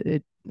this.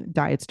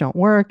 Diets don't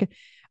work.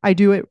 I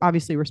do it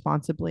obviously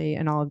responsibly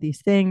and all of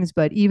these things.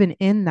 But even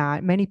in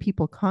that, many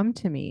people come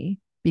to me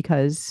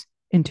because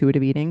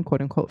intuitive eating,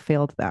 quote unquote,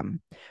 failed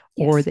them,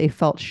 or they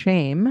felt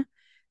shame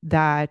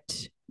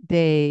that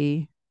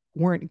they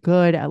weren't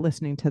good at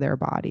listening to their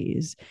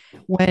bodies.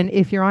 When,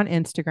 if you're on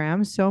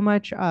Instagram, so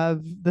much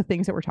of the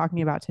things that we're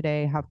talking about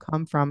today have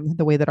come from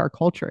the way that our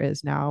culture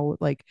is now,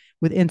 like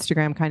with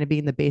Instagram kind of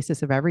being the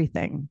basis of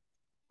everything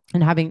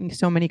and having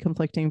so many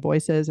conflicting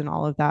voices and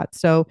all of that.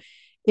 So,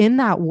 in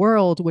that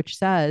world, which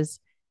says,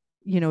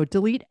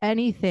 delete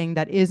anything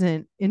that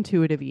isn't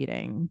intuitive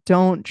eating,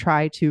 don't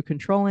try to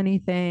control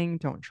anything,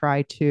 don't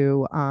try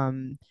to,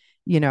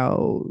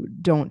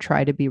 don't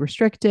try to be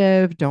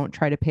restrictive, don't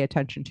try to pay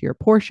attention to your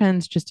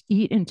portions, just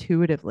eat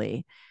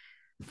intuitively.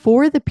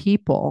 For the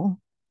people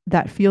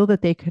that feel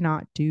that they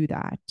cannot do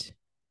that,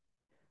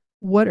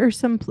 what are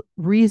some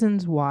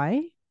reasons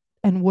why?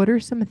 And what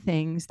are some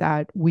things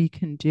that we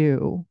can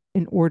do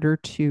in order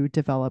to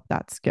develop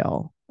that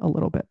skill a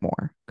little bit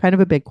more? Kind of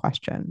a big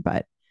question,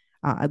 but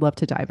I'd love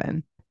to dive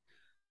in.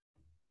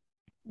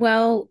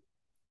 Well,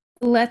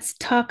 let's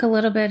talk a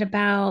little bit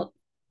about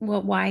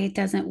why it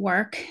doesn't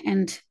work.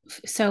 And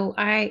so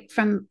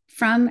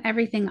from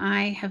everything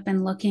I have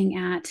been looking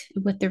at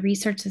with the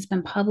research that's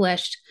been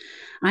published,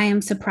 I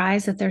am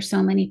surprised that there's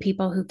so many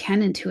people who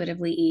can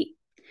intuitively eat.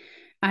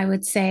 I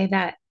would say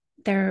that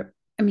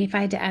I mean, if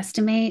I had to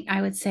estimate,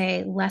 I would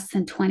say less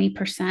than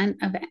 20%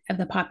 of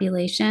the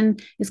population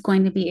is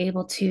going to be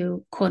able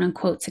to, quote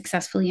unquote,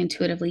 successfully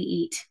intuitively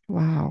eat.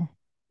 Wow.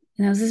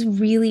 And this is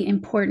really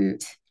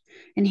important.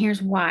 And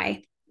here's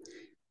why.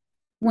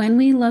 When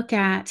we look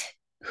at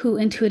who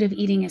intuitive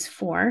eating is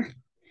for,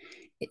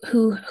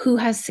 who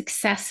has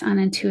success on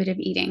intuitive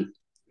eating,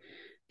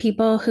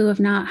 people who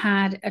have not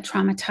had a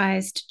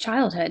traumatized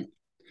childhood,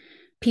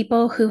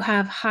 people who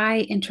have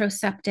high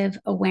interoceptive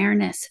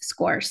awareness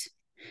scores,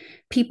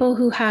 people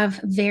who have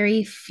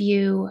very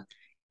few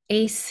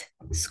ACE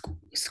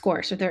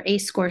scores, or their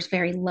ACE score is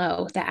very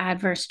low, the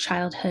adverse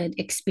childhood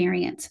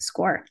experience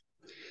score.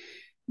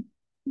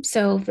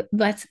 So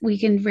we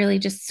can really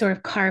just sort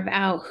of carve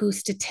out who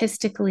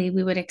statistically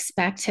we would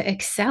expect to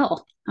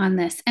excel on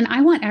this. And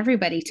I want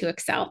everybody to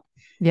excel.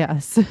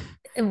 Yes.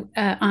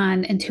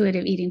 On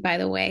intuitive eating, by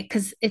the way,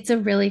 because it's a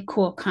really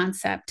cool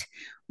concept.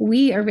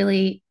 We're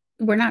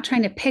not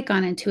trying to pick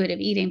on intuitive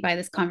eating by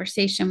this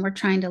conversation. We're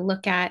trying to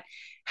look at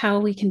how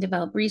we can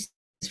develop resources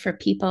for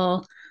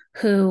people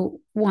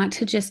who want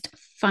to just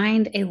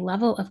find a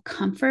level of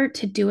comfort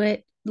to do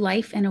it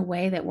life in a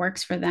way that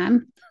works for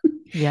them.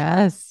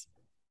 Yes.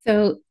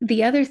 So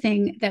the other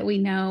thing that we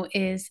know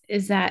is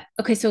that,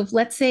 okay, so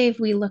let's say if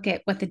we look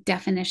at what the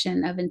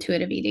definition of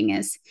intuitive eating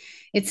is,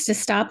 it's to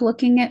stop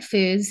looking at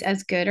foods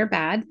as good or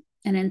bad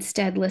and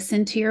instead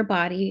listen to your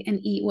body and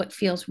eat what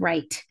feels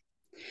right.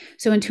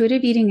 So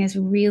intuitive eating is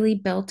really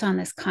built on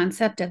this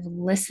concept of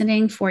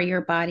listening for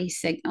your body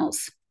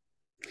signals.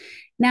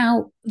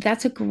 Now,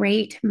 that's a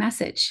great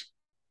message.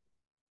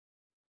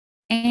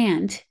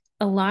 And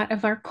a lot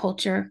of our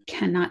culture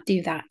cannot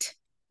do that.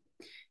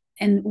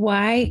 And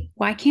why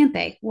can't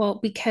they? Well,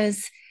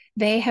 because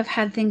they have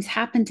had things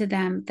happen to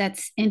them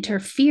that's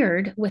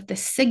interfered with the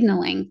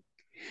signaling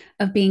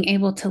of being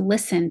able to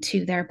listen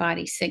to their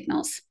body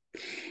signals.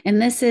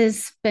 And this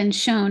has been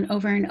shown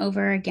over and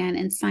over again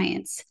in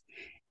science.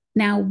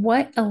 Now,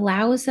 what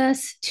allows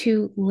us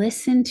to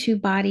listen to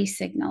body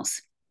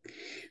signals?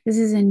 This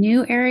is a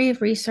new area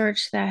of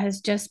research that has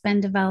just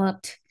been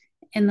developed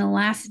in the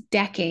last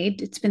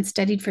decade. It's been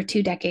studied for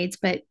 2 decades,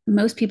 but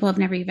most people have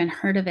never even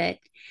heard of it.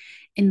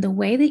 And the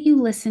way that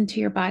you listen to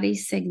your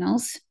body's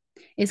signals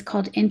is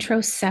called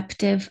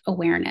interoceptive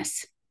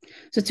awareness.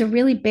 So it's a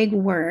really big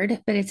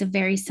word, but it's a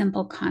very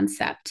simple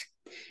concept.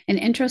 And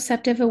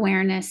interoceptive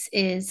awareness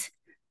is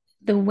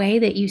the way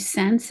that you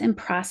sense and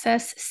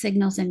process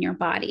signals in your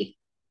body.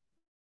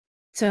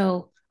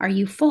 So, are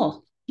you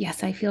full?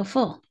 Yes, I feel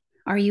full.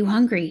 Are you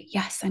hungry?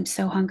 Yes, I'm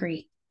so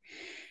hungry.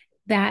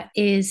 That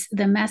is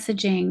the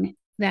messaging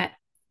that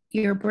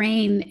your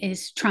brain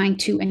is trying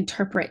to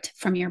interpret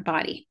from your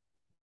body.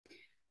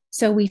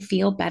 So we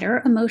feel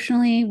better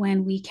emotionally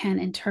when we can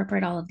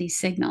interpret all of these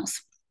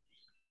signals.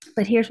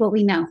 But here's what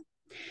we know.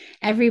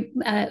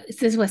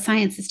 This is what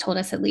science has told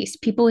us, at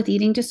least. People with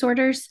eating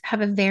disorders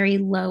have a very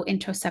low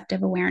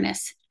interoceptive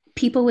awareness.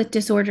 People with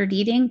disordered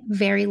eating,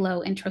 very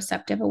low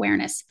interoceptive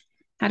awareness.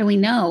 How do we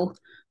know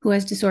who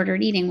has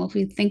disordered eating? Well, if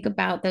we think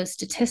about those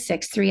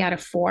statistics, 3 out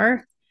of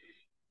 4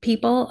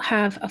 people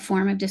have a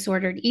form of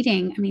disordered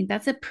eating. I mean,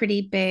 that's a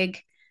pretty big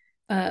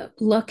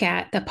look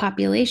at the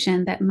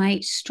population that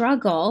might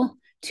struggle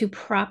to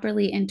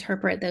properly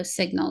interpret those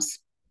signals.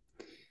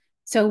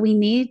 So we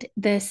need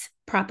this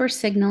proper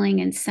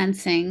signaling and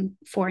sensing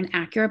for an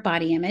accurate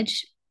body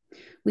image.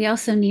 We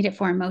also need it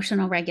for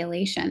emotional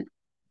regulation.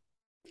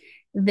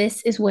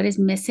 This is what is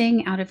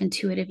missing out of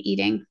intuitive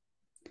eating.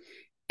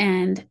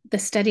 And the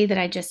study that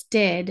I just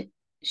did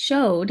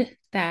showed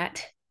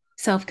that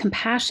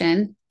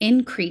self-compassion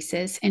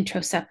increases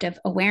interoceptive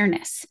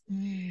awareness.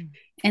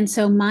 And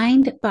so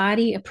mind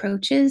body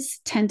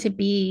approaches tend to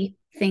be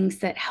things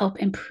that help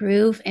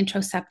improve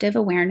interoceptive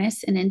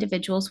awareness in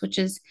individuals, which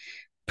is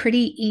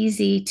pretty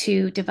easy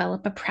to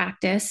develop a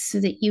practice so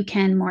that you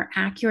can more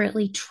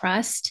accurately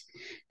trust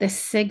the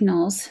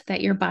signals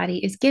that your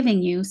body is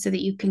giving you so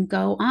that you can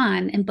go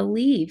on and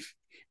believe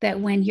that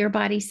when your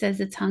body says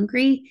it's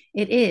hungry,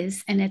 it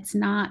is, and it's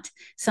not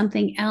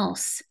something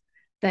else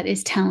that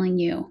is telling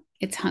you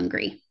it's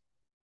hungry.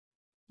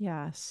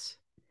 Yes.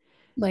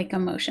 Like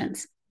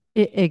emotions.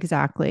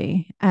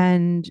 Exactly.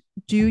 And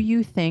do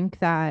you think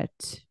that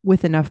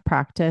with enough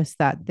practice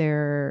that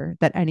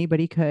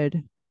anybody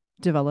could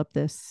develop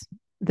this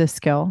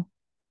skill?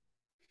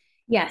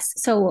 Yes.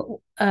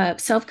 So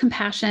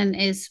self-compassion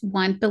is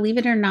one. Believe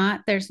it or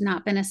not, there's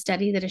not been a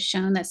study that has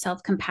shown that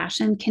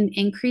self-compassion can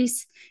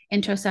increase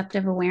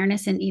interoceptive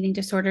awareness in eating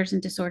disorders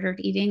and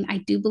disordered eating. I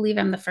do believe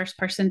I'm the first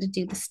person to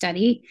do the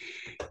study.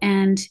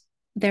 And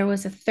there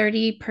was a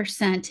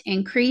 30%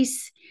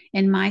 increase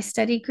in my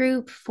study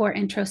group for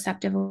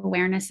interoceptive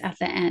awareness at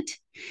the end.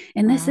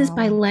 And this is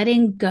by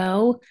letting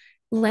go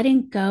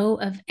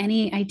of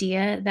any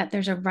idea that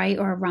there's a right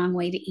or a wrong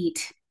way to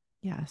eat.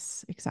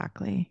 Yes,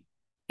 exactly.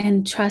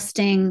 and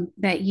trusting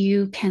that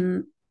you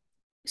can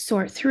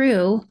sort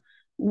through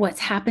what's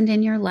happened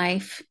in your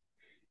life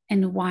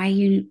and why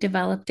you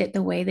developed it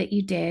the way that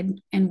you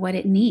did and what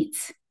it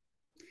needs.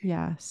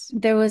 Yes.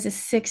 There was a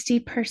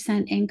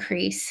 60%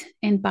 increase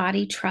in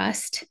body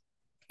trust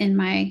in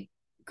my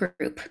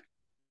group,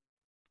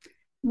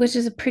 which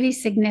is a pretty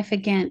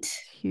significant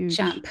Huge.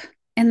 jump.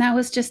 And that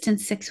was just in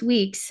 6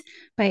 weeks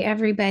by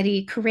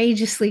everybody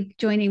courageously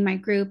joining my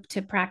group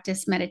to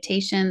practice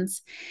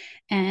meditations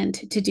and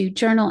to do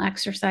journal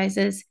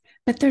exercises.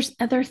 But there's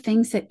other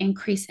things that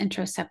increase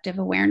interoceptive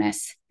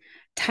awareness: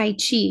 Tai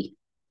Chi,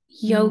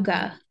 Mm.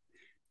 yoga,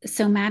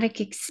 somatic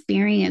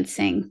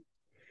experiencing,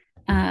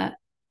 uh,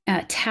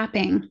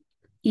 tapping, Mm.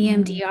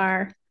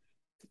 EMDR.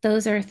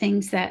 Those are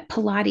things that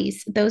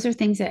Pilates, those are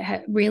things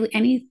that really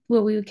any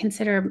what we would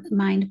consider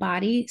mind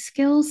body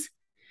skills.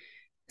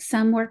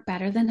 Some work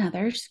better than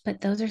others,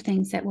 but those are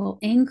things that will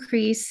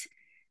increase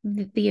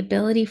the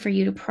ability for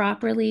you to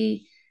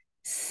properly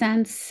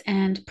sense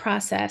and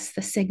process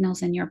the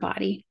signals in your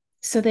body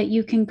so that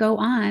you can go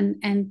on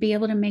and be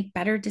able to make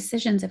better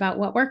decisions about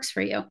what works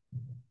for you.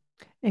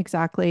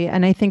 Exactly.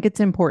 And I think it's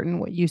important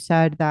what you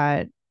said,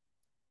 that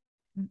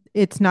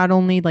it's not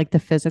only like the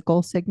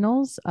physical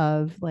signals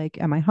of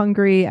like, am I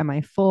hungry? Am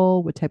I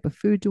full? What type of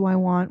food do I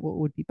want? What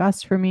would be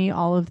best for me?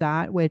 All of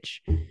that,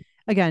 which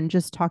again,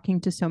 just talking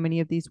to so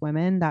many of these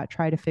women that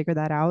try to figure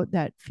that out,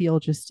 that feel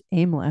just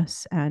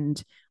aimless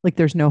and like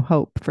there's no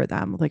hope for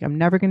them. Like, I'm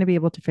never going to be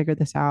able to figure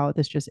this out.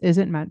 This just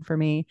isn't meant for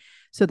me.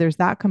 So there's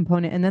that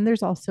component. And then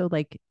there's also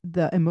like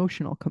the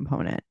emotional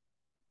component,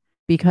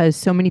 because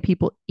so many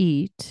people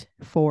eat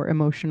for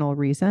emotional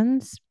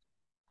reasons.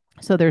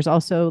 So there's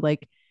also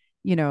like,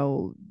 you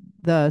know,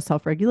 the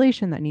self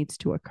regulation that needs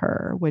to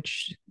occur,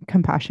 which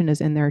compassion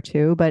is in there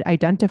too, but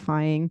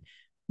identifying,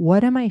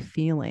 what am I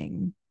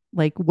feeling?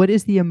 Like, what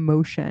is the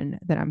emotion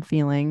that I'm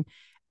feeling?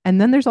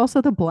 And then there's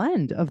also the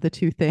blend of the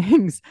two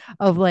things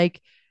of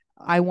like,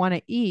 I want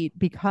to eat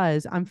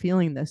because I'm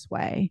feeling this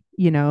way,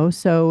 you know?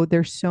 So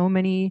there's so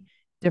many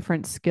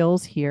different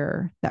skills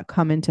here that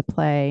come into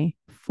play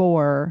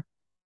for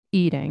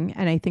eating.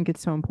 And I think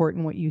it's so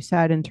important what you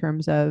said in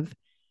terms of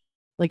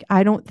like,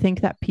 I don't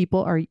think that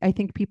I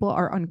think people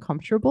are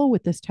uncomfortable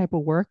with this type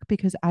of work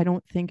because I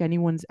don't think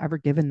anyone's ever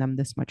given them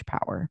this much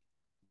power.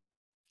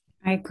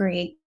 I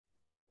agree.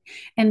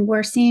 And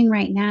we're seeing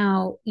right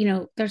now,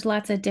 there's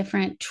lots of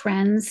different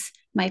trends,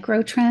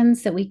 micro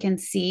trends that we can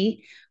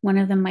see. One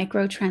of the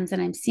micro trends that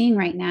I'm seeing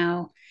right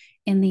now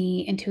in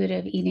the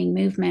intuitive eating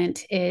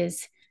movement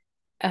is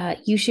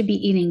you should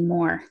be eating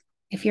more.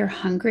 If you're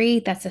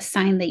hungry, that's a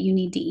sign that you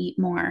need to eat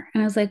more.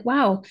 And I was like,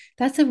 wow,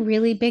 that's a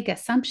really big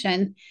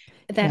assumption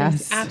that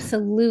is Yes.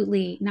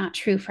 absolutely not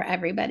true for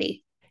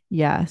everybody.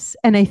 Yes.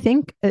 And I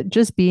think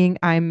just being,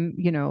 I'm,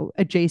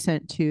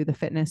 adjacent to the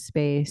fitness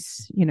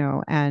space,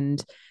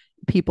 and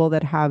people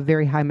that have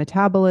very high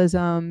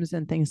metabolisms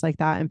and things like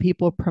that, and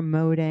people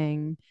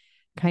promoting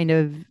kind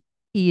of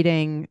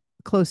eating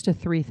close to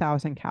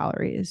 3,000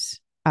 calories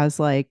as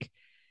like,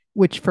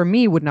 which for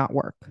me would not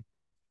work.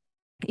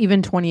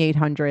 Even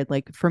 2,800,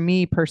 like for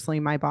me personally,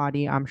 my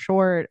body, I'm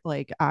short,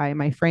 like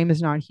my frame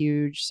is not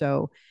huge,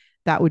 so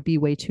that would be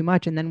way too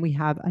much. And then we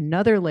have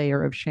another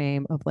layer of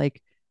shame of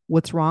like,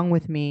 what's wrong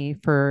with me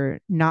for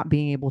not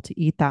being able to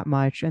eat that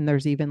much? And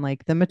there's even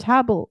like the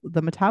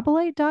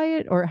metabolite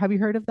diet, or have you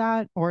heard of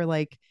that? Or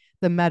like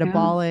the Yeah.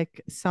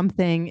 metabolic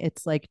something,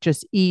 it's like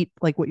just eat,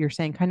 like what you're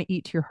saying, kind of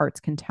eat to your heart's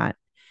content,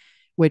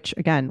 which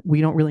again, we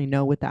don't really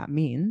know what that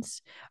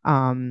means.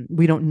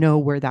 We don't know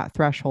where that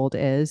threshold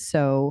is.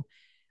 So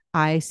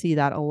I see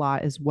that a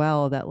lot as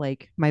well, that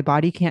like my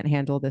body can't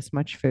handle this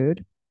much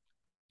food,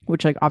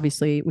 which like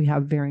obviously we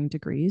have varying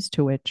degrees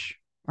to which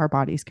our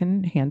bodies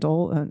can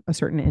handle a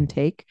certain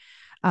intake.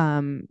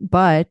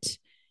 But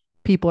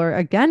people are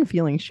again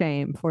feeling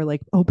shame for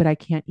like, oh, but I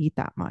can't eat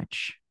that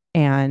much.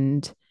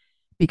 And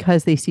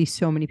because they see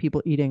so many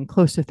people eating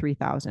close to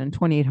 3,000,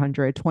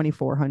 2,800,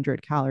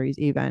 2,400 calories,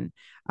 even,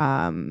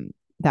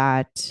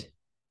 that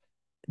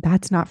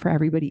that's not for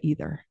everybody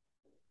either.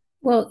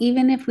 Well,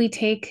 even if we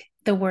take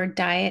the word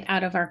diet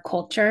out of our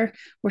culture,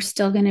 we're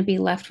still going to be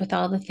left with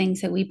all the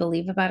things that we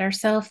believe about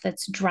ourselves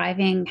that's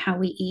driving how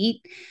we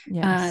eat,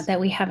 Yes. that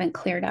we haven't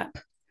cleared up.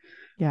 So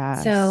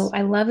Yes.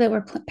 I love that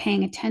we're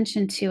paying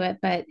attention to it,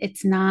 but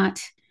it's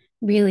not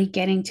really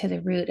getting to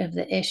the root of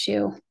the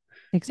issue.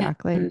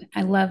 Exactly. And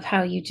I love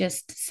how you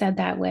just said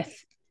that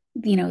with,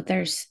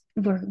 there's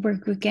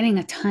we're getting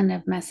a ton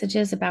of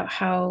messages about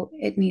how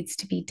it needs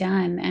to be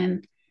done,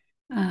 and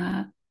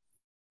uh,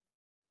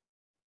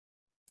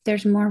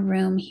 there's more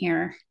room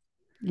here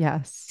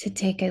Yes. to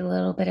take a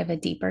little bit of a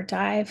deeper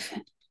dive.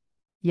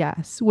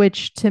 Yes,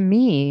 which to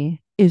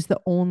me is the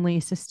only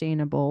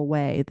sustainable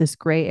way, this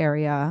gray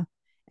area,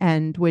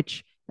 and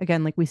which,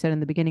 again, like we said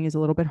in the beginning, is a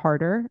little bit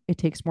harder. It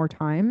takes more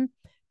time.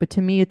 But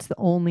to me, it's the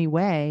only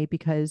way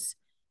because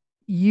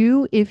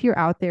if you're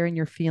out there and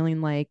you're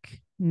feeling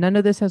like none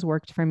of this has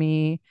worked for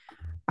me,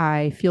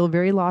 I feel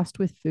very lost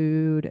with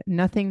food.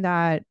 Nothing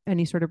that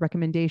any sort of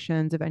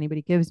recommendations if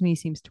anybody gives me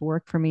seems to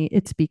work for me.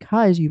 It's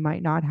because you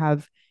might not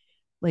have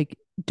like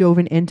dove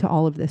into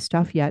all of this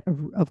stuff yet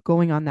of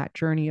going on that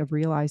journey of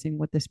realizing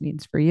what this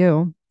means for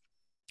you.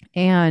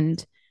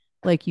 And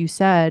like you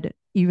said,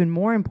 even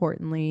more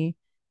importantly,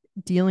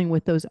 dealing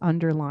with those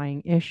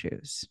underlying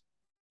issues.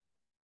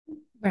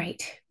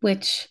 Right.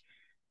 Which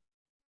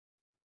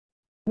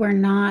we're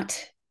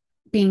not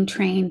being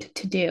trained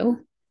to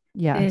do.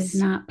 It is Yes.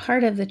 not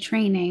part of the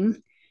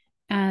training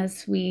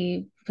as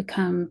we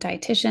become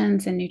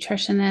dietitians and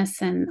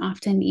nutritionists and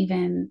often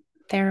even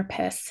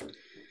therapists.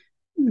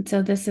 And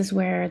so, this is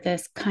where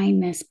this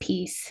kindness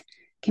piece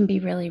can be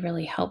really,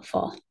 really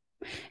helpful.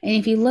 And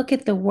if you look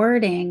at the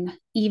wording,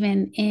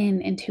 even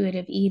in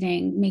intuitive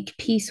eating, make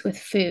peace with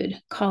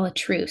food, call a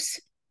truce,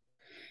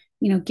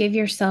 give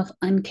yourself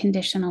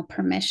unconditional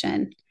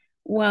permission.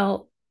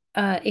 Well,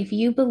 if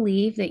you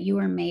believe that you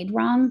were made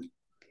wrong,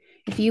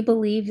 if you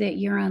believe that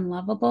you're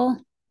unlovable,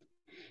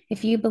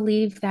 if you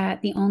believe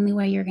that the only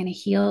way you're going to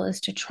heal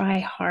is to try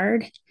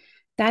hard,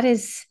 that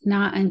is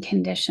not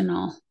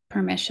unconditional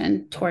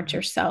permission towards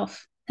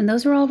yourself. And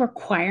those are all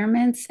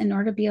requirements in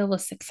order to be able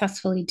to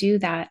successfully do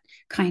that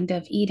kind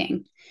of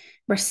eating.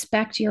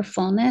 Respect your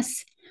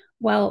fullness.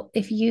 Well,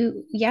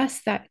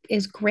 yes, that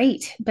is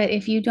great. But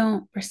if you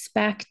don't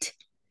respect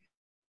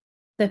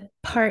the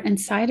part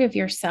inside of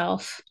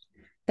yourself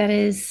that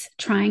is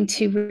trying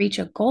to reach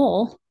a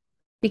goal,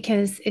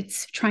 because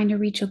it's trying to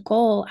reach a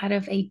goal out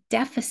of a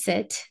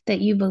deficit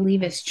that you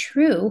believe is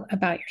true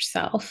about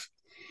yourself,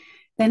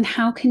 then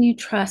how can you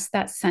trust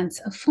that sense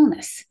of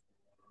fullness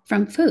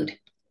from food?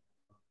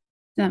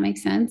 Does that make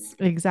sense?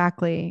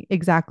 Exactly.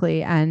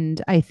 Exactly.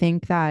 And I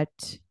think that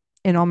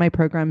in all my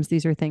programs,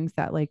 these are things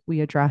that like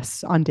we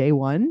address on day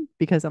one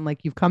because I'm like,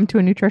 you've come to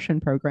a nutrition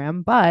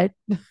program, but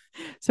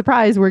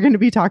surprise, we're going to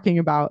be talking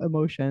about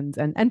emotions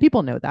and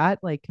people know that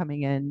like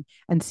coming in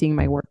and seeing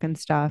my work and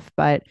stuff.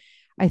 But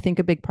I think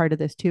a big part of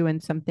this too,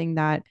 and something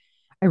that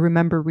I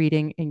remember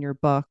reading in your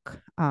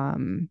book,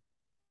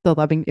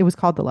 it was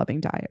called The Loving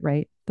Diet,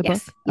 right? The book?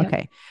 Yes. Yep.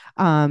 Okay.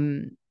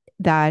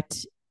 That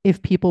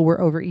if people were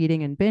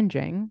overeating and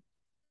binging,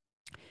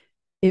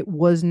 it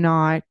was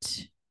not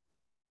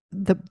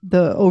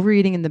the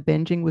overeating and the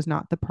binging was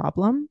not the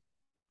problem.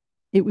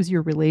 It was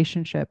your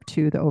relationship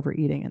to the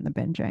overeating and the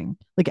binging.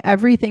 Like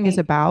everything is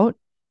Right. about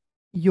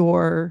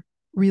your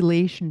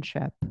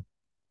relationship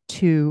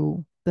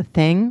to the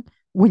thing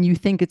when you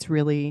think it's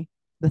really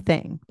the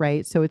thing,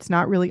 right? So it's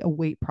not really a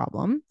weight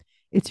problem.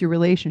 It's your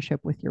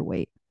relationship with your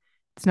weight.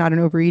 It's not an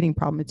overeating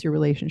problem. It's your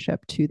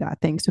relationship to that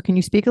thing. So can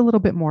you speak a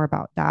little bit more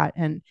about that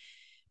and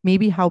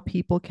maybe how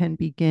people can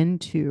begin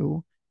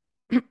to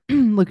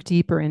look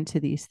deeper into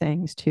these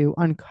things to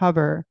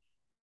uncover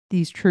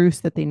these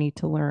truths that they need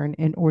to learn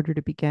in order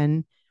to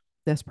begin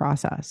this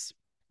process?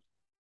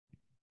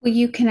 Well,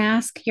 you can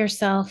ask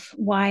yourself,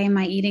 why am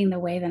I eating the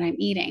way that I'm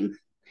eating?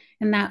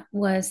 And that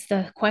was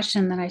the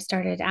question that I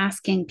started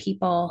asking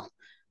people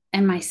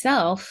and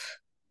myself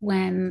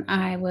when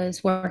I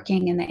was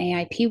working in the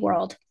AIP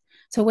world.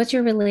 So, what's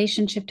your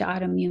relationship to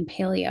autoimmune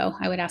paleo?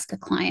 I would ask a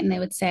client, and they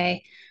would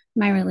say,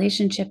 my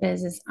relationship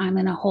is I'm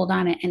going to hold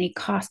on at any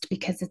cost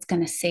because it's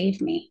going to save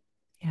me.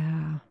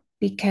 Yeah.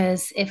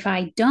 Because if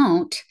I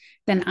don't,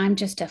 then I'm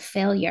just a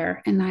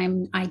failure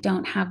and I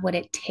don't have what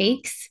it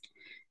takes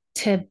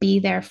to be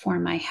there for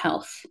my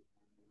health.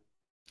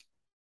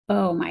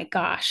 Oh my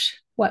gosh,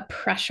 what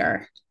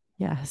pressure.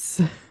 Yes.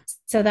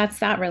 So that's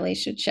that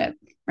relationship,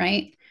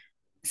 right?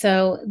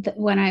 So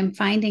what I'm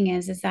finding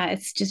is that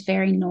it's just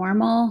very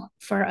normal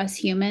for us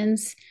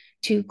humans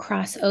to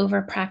cross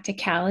over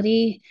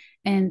practicality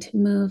and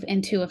move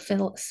into a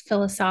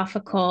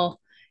philosophical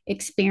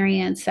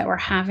experience that we're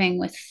having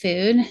with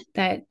food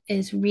that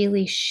is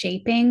really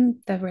shaping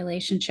the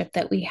relationship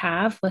that we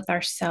have with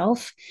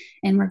ourself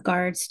in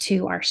regards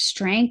to our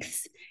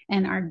strengths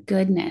and our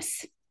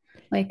goodness.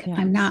 Like Yes.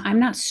 I'm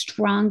not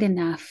strong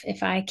enough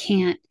if I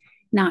can't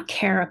not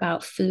care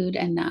about food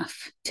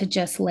enough to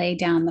just lay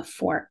down the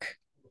fork.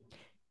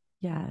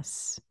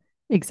 Yes.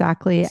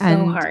 Exactly. So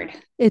And hard.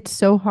 it's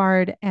so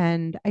hard.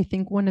 And I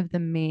think one of the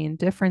main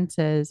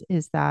differences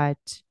is that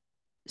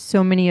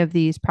so many of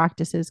these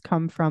practices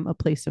come from a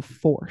place of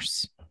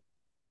force.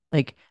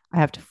 Like I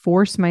have to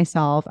force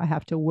myself, I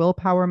have to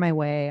willpower my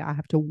way, I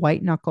have to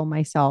white knuckle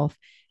myself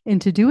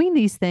into doing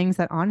these things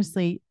that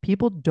honestly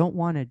people don't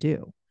want to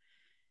do.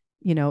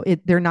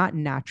 They're not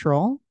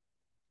natural.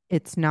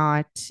 It's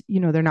not,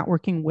 they're not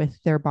working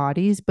with their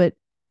bodies, but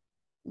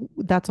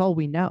that's all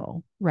we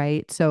know,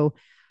 right? So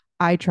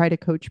I try to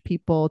coach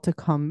people to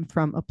come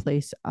from a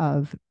place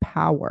of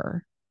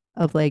power,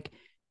 of like,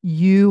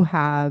 you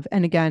have,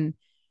 and again,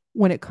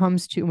 when it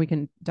comes to, and we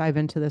can dive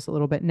into this a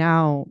little bit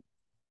now,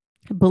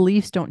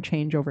 beliefs don't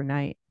change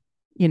overnight,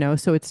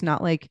 so it's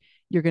not like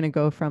you're going to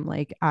go from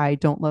like, I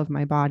don't love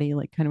my body,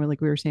 like kind of like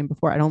we were saying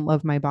before, I don't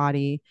love my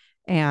body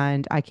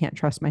and I can't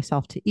trust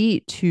myself to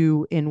eat,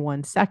 to in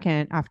 1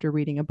 second after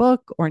reading a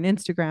book or an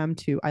Instagram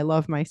to I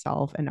love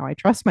myself and now I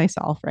trust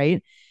myself,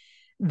 right?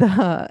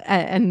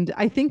 and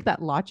I think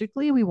that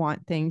logically we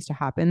want things to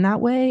happen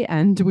that way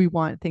and we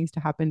want things to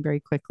happen very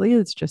quickly.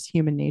 It's just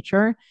human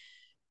nature.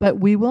 But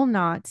we will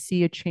not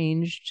see a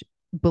changed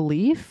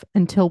belief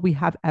until we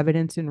have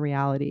evidence in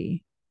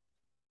reality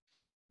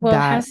Well, it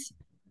that has,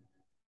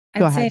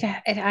 go I'd say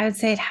ahead. I would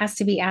say it has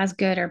to be as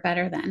good or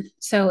better than.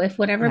 So if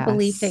whatever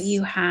belief that Yes.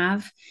 you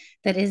have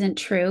that isn't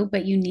true,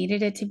 but you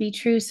needed it to be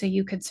true so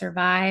you could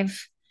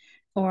survive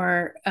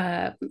or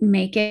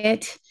make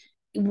it,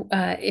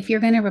 if you're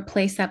going to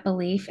replace that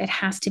belief, it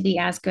has to be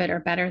as good or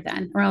better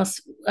than, or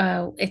else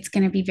it's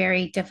going to be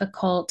very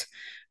difficult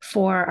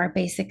for our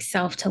basic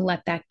self to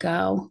let that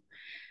go.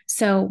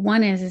 So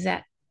one is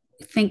that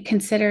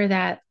consider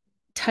that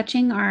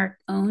touching our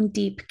own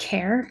deep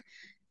care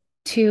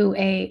to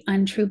a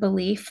untrue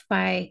belief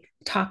by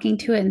talking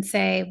to it and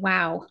say,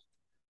 wow,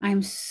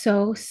 I'm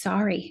so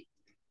sorry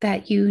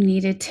that you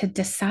needed to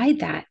decide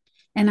that.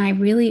 And I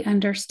really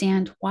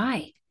understand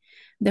why.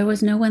 There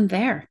was no one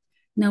there.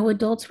 No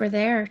adults were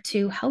there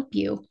to help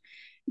you.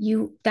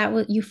 You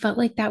felt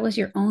like that was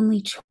your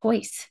only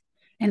choice.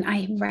 And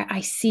I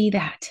see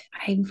that.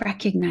 I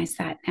recognize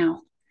that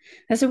now.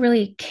 That's a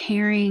really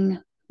caring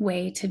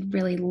way to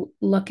really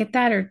look at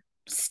that or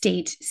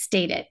state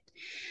it.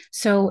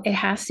 So it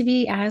has to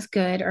be as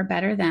good or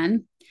better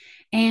than.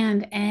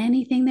 And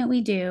anything that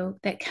we do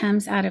that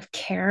comes out of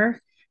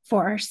care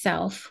for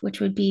ourselves, which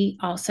would be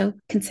also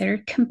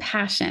considered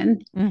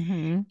compassion,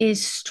 Mm-hmm.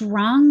 is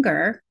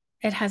stronger.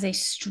 It has a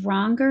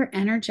stronger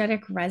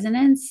energetic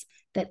resonance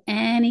than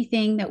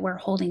anything that we're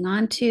holding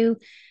on to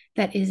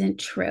that isn't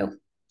true,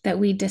 that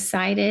we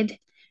decided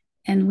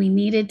and we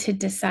needed to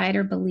decide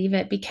or believe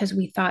it because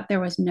we thought there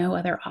was no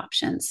other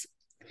options.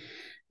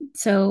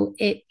 So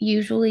it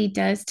usually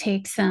does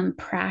take some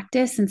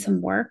practice and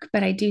some work,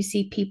 but I do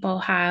see people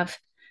have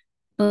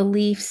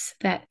beliefs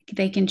that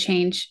they can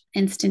change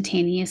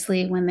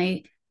instantaneously when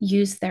they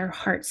use their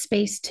heart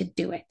space to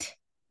do it.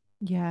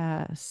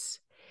 Yes.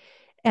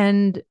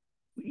 And,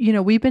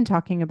 we've been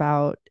talking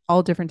about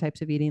all different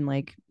types of eating,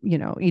 like,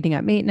 eating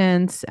at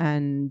maintenance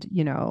and,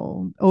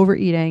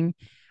 overeating.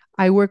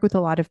 I work with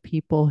a lot of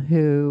people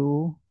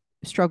who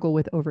struggle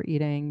with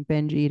overeating,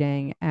 binge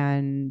eating,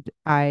 and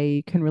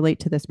I can relate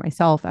to this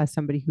myself as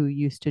somebody who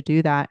used to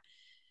do that.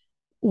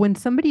 When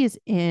somebody is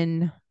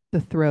in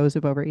the throes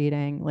of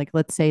overeating, like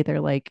let's say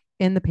they're like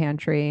in the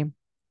pantry,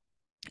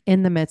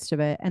 in the midst of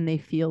it, and they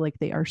feel like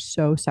they are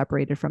so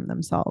separated from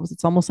themselves,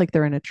 it's almost like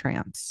they're in a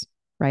trance,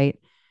 right?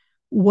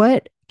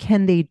 What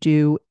can they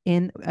do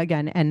in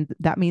again? And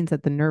that means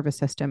that the nervous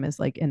system is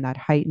like in that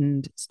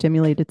heightened,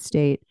 stimulated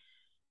state.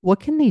 What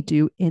can they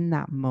do in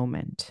that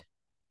moment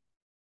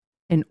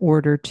in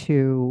order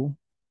to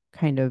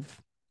kind of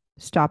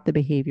stop the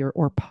behavior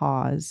or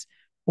pause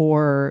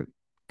or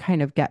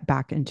kind of get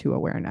back into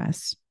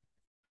awareness?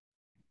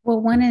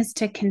 Well, one is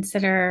to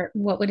consider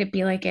what would it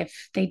be like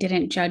if they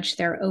didn't judge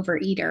their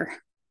overeater.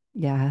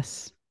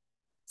 Yes.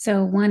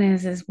 So one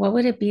is what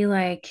would it be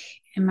like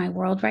in my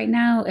world right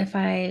now if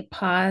I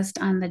paused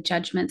on the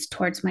judgments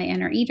towards my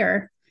inner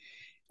eater,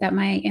 that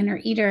my inner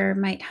eater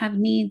might have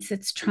needs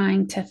it's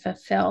trying to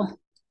fulfill.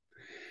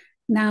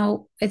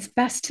 Now, it's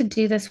best to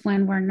do this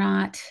when we're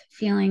not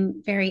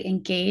feeling very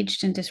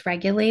engaged and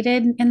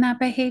dysregulated in that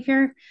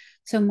behavior.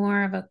 So,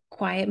 more of a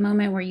quiet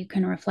moment where you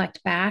can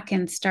reflect back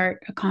and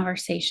start a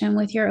conversation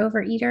with your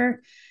overeater.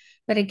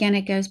 But again,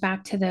 it goes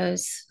back to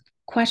those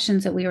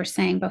questions that we were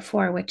saying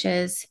before, which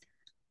is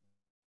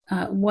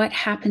what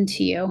happened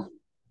to you?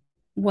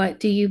 What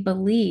do you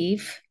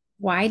believe?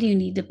 Why do you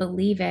need to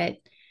believe it?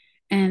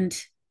 And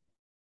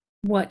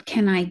what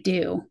can I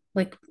do?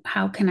 Like,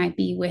 how can I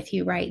be with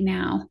you right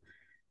now?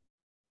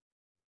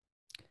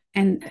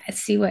 And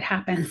see what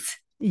happens.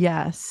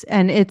 Yes.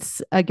 And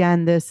it's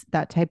again,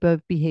 that type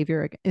of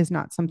behavior is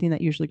not something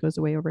that usually goes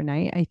away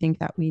overnight. I think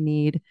that we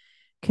need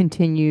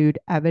continued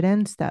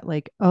evidence that,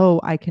 like,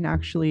 oh, I can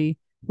actually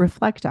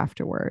reflect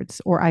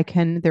afterwards, or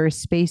there is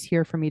space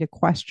here for me to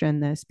question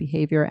this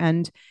behavior.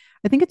 And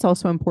I think it's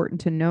also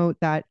important to note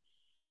that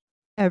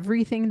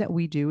everything that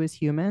we do as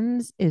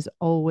humans is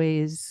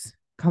always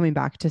coming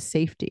back to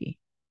safety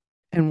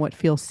and what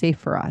feels safe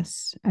for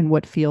us and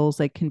what feels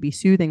like can be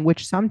soothing,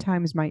 which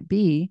sometimes might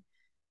be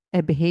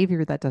a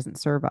behavior that doesn't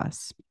serve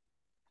us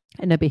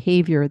and a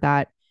behavior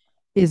that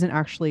isn't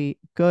actually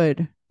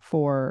good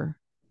for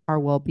our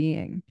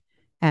well-being.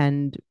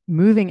 And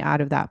moving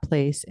out of that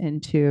place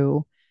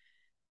into,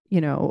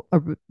 a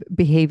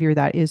behavior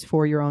that is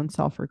for your own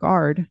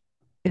self-regard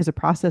is a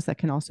process that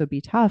can also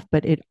be tough,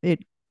 but it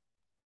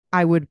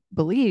I would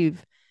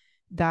believe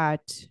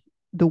that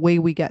the way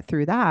we get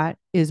through that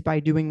is by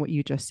doing what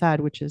you just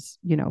said, which is,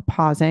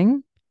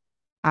 pausing,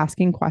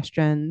 asking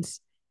questions,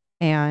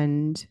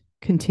 and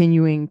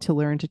continuing to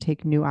learn to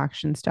take new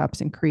action steps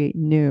and create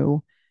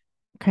new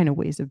kind of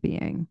ways of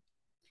being.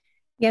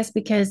 Yes,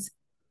 because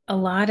a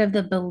lot of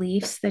the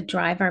beliefs that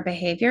drive our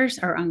behaviors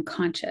are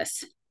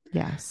unconscious. So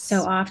Yes.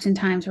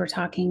 oftentimes we're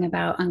talking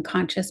about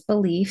unconscious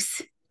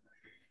beliefs.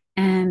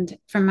 And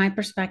from my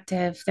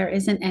perspective, there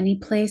isn't any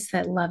place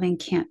that loving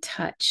can't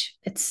touch.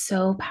 It's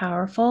so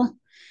powerful.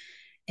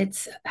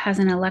 It's has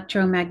an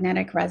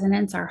electromagnetic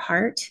resonance, our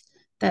heart,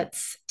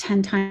 that's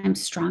 10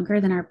 times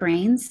stronger than our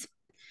brains.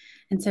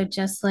 And so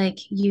just like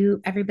you,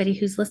 everybody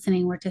who's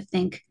listening were to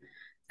think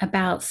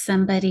about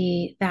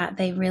somebody that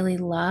they really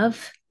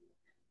love,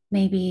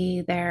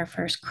 maybe their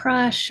first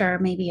crush, or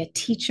maybe a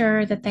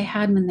teacher that they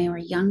had when they were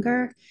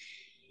younger,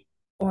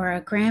 or a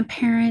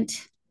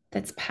grandparent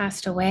that's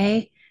passed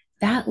away,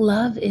 that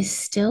love is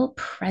still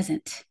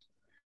present.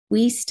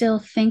 We still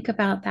think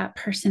about that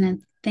person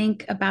and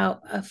think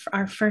about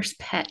our first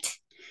pet,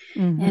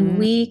 and Mm-hmm.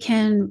 we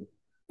can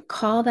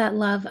call that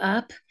love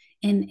up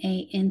in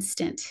a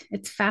instant.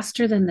 It's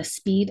faster than the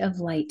speed of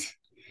light.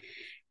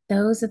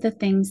 Those are the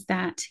things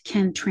that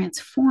can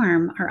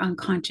transform our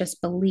unconscious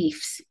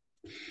beliefs.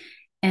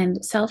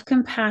 And self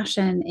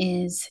compassion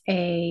is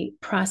a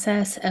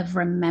process of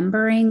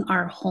remembering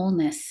our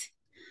wholeness,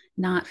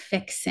 not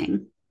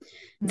fixing.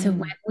 And so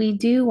when Mm. we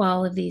do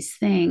all of these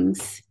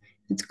things,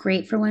 it's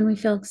great for when we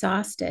feel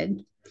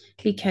exhausted,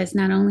 because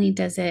not only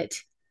does it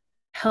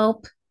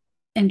help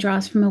and draw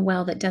us from a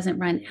well that doesn't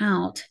run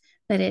out,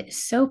 but it's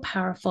so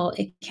powerful.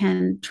 It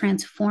can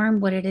transform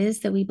what it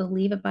is that we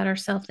believe about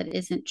ourselves that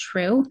isn't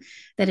true,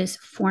 that is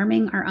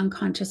forming our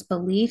unconscious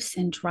beliefs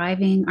and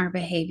driving our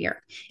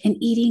behavior. And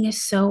eating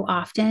is so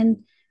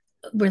often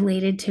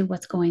related to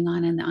what's going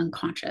on in the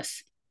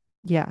unconscious.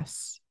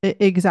 Yes,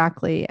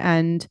 exactly.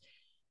 And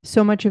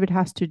so much of it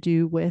has to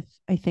do with,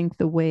 I think,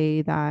 the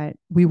way that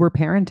we were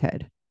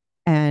parented.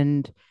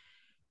 And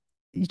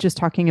just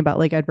talking about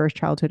like adverse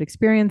childhood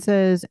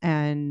experiences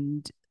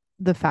and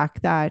the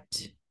fact that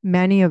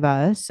many of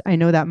us, I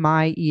know that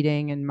my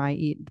eating and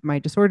my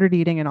disordered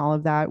eating and all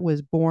of that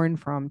was born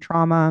from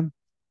trauma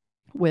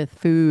with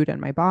food and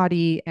my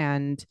body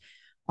and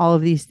all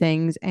of these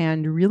things,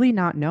 and really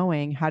not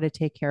knowing how to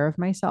take care of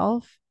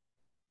myself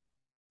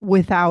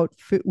without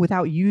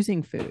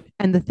using food.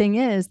 And the thing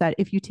is that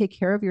if you take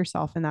care of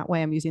yourself in that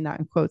way, I'm using that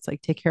in quotes,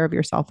 like take care of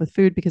yourself with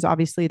food, because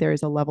obviously there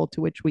is a level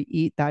to which we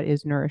eat that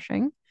is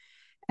nourishing.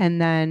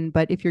 And then,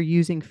 but if you're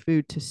using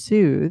food to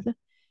soothe,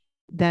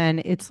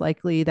 then it's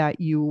likely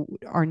that you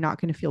are not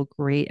going to feel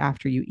great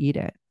after you eat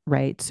it,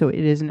 right? So it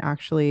isn't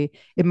actually,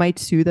 it might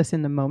soothe us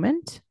in the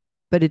moment,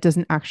 but it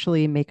doesn't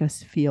actually make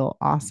us feel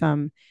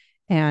awesome.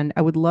 And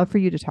I would love for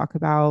you to talk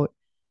about,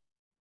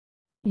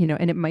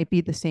 and it might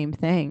be the same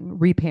thing,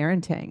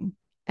 reparenting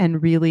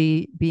and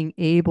really being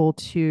able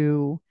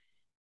to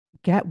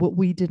get what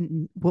we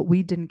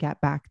didn't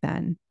get back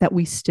then that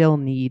we still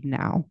need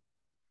now.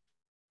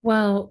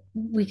 Well,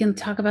 we can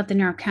talk about the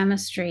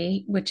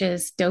neurochemistry, which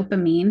is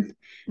dopamine.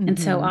 And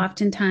so Mm-hmm.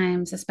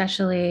 oftentimes,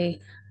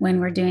 especially when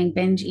we're doing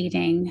binge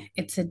eating,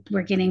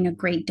 we're getting a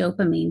great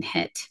dopamine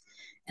hit.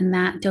 And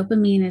that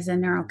dopamine is a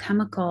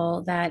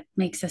neurochemical that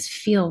makes us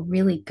feel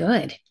really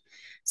good.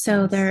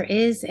 So Yes. there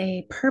is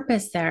a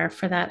purpose there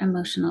for that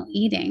emotional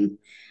eating.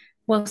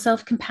 Well,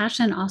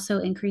 self-compassion also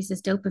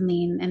increases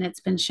dopamine, and it's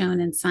been shown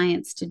in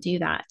science to do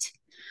that.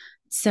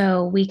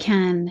 So we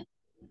can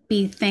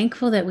be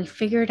thankful that we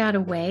figured out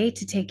a way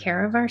to take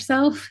care of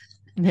ourselves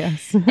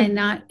Yes. and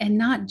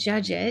not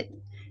judge it,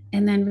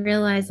 and then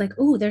realize like,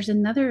 oh, there's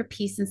another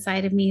piece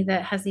inside of me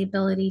that has the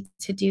ability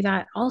to do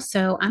that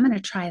also. I'm going to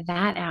try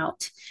that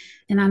out,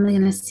 and I'm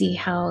going to see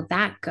how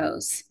that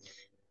goes.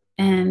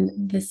 And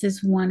this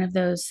is one of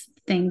those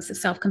things.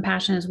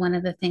 Self-compassion is one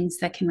of the things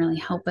that can really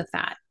help with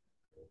that.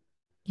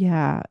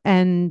 Yeah.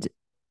 And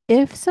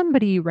if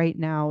somebody right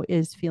now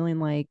is feeling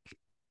like,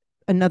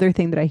 another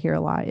thing that I hear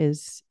a lot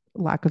is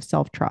lack of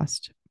self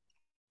trust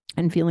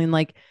and feeling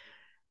like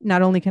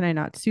not only can I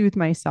not soothe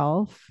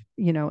myself,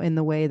 in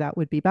the way that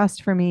would be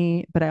best for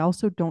me, but I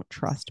also don't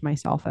trust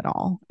myself at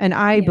all. And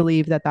I Yeah.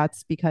 believe that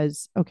that's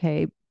because,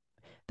 okay,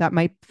 that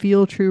might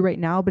feel true right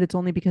now, but it's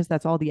only because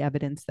that's all the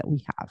evidence that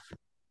we have.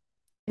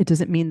 It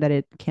doesn't mean that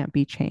it can't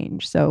be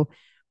changed. So,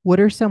 what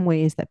are some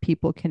ways that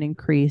people can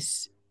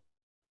increase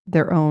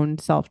their own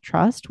self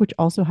trust, which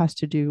also has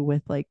to do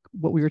with like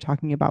what we were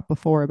talking about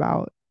before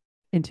about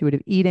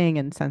intuitive eating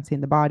and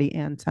sensing the body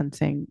and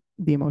sensing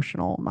the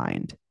emotional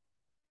mind?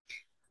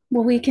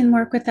 Well, we can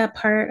work with that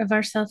part of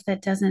ourself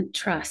that doesn't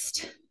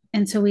trust.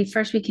 And so we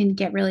can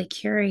get really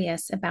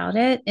curious about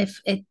it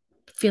if it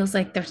feels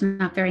like there's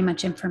not very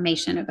much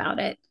information about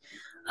it.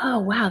 Oh,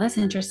 wow, that's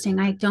interesting.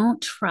 I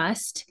don't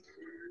trust.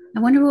 I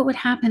wonder what would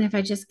happen if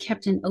I just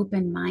kept an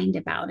open mind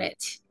about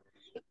it,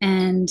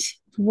 and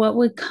what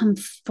would come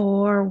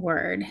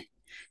forward.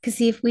 Because,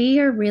 see, if we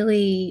are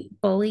really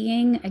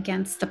bullying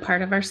against the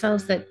part of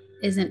ourselves that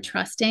isn't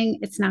trusting,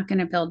 it's not going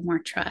to build more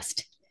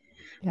trust.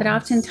 But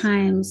Yes.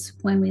 oftentimes,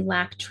 when we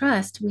lack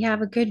trust, we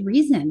have a good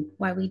reason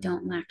why we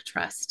don't lack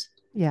trust.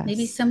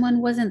 Maybe Yes.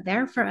 someone wasn't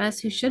there for us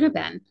who should have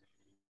been.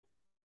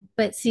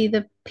 But see,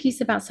 the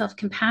piece about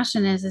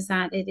self-compassion is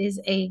that it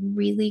is a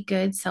really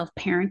good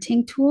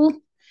self-parenting tool,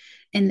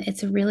 and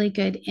it's a really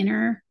good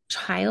inner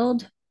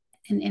child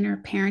and inner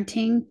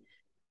parenting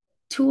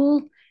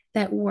tool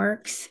that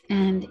works,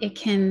 and it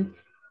can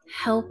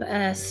help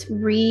us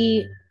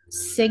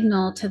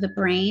re-signal to the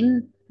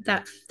brain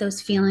that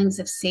those feelings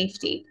of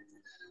safety.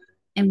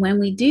 And when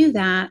we do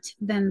that,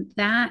 then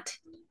that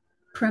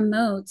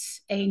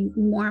promotes a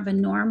more of a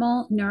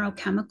normal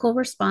neurochemical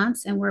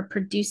response, and we're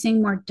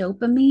producing more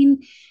dopamine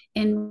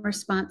in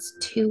response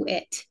to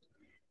it.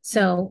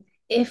 So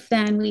if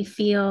then we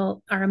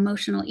feel our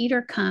emotional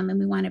eater come and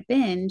we want to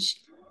binge,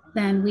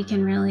 then we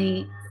can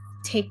really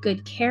take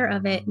good care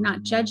of it,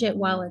 not judge it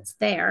while it's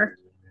there.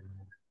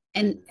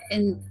 And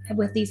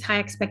with these high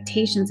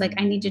expectations, like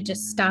I need to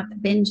just stop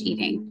binge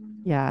eating.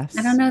 I don't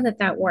Yes. know that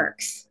that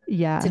works,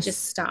 to just Yes.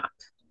 stop.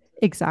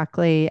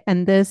 Exactly.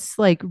 And this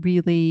like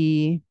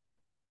really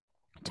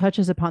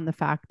touches upon the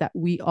fact that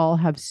we all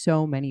have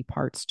so many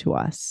parts to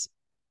us,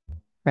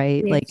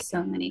 right? We have Like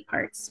so many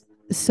parts.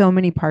 so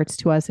many parts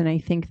to us. And I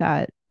think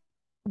that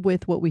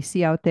with what we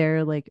see out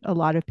there, like a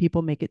lot of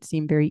people make it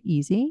seem very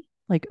easy.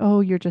 Like,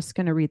 oh, you're just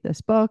going to read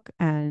this book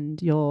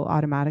and you'll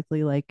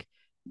automatically like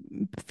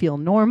feel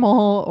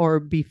normal or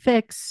be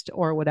fixed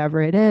or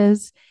whatever it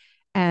is.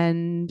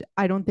 And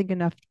I don't think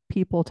enough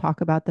people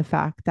talk about the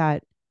fact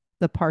that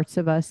the parts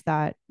of us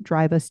that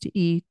drive us to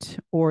eat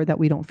or that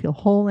we don't feel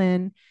whole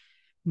in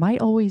might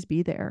always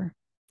be there,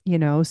 you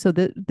know? So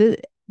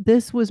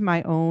this was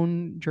my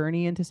own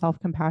journey into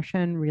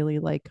self-compassion, really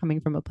like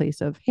coming from a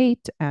place of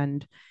hate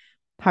and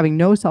having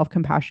no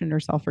self-compassion or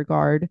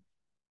self-regard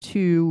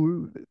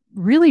to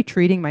really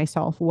treating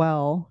myself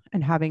well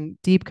and having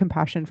deep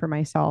compassion for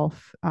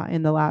myself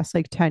in the last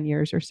like 10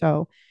 years or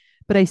so.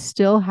 But I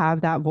still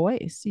have that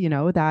voice, you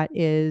know, that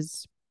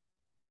is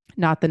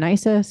not the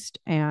nicest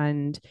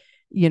and,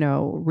 you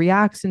know,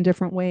 reacts in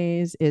different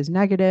ways, is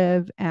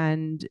negative.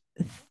 And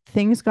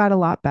things got a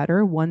lot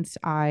better once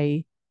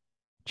I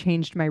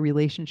changed my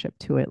relationship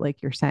to it,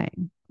 like you're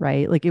saying,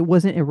 right? Like it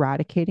wasn't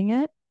eradicating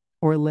it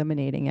or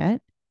eliminating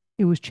it,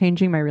 it was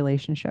changing my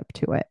relationship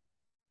to it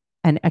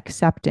and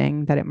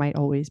accepting that it might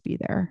always be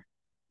there,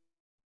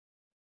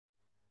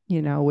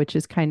 you know, which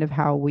is kind of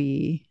how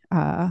we,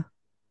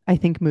 I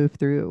think, move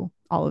through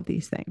all of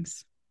these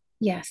things.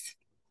 Yes.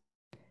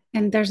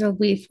 And there's a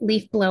leaf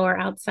blower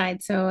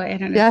outside, so I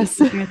don't know if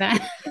you Yes, can hear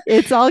that.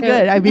 it's all So,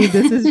 good. I mean,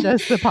 this is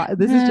just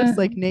this is just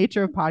like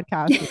nature of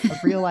podcasts. We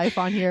have real life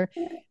on here.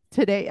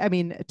 Today, I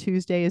mean,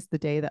 Tuesday is the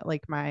day that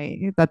like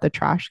that the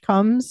trash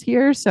comes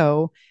here.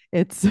 So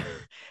it's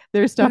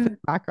there's stuff in the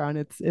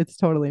background. It's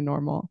totally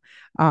normal.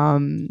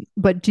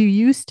 But do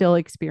you still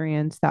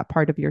experience that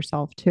part of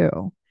yourself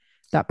too?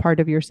 That part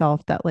of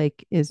yourself that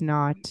like is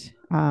not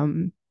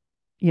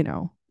you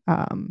know,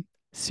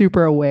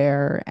 super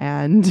aware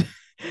and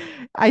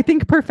I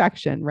think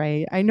perfection,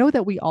 right? I know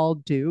that we all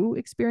do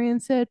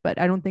experience it, but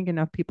I don't think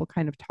enough people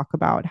kind of talk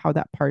about how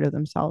that part of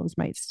themselves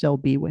might still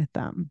be with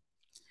them.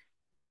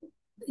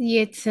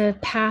 it's a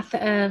path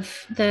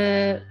of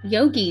the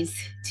yogis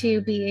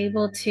to be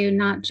able to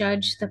not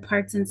judge the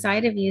parts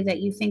inside of you that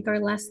you think are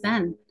less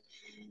than.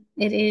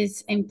 It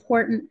is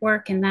important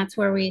work, and that's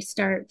where we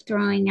start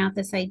throwing out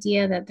this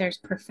idea that there's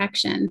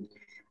perfection.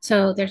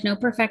 So there's no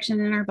perfection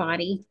in our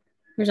body,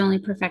 there's only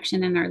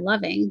perfection in our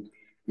loving.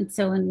 And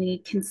so when we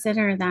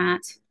consider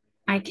that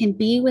I can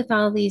be with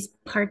all these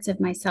parts of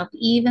myself,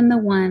 even the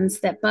ones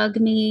that bug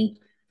me,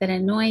 that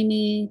annoy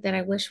me, that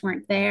I wish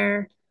weren't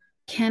there,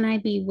 can I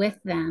be with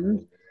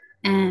them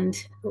and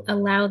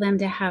allow them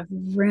to have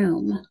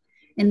room?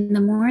 And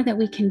the more that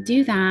we can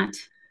do that,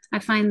 I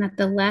find that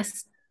the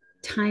less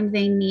time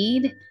they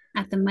need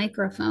at the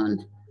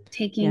microphone,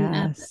 taking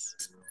up Yes.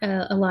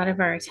 a lot of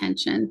our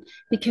attention,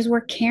 because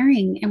we're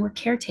caring and we're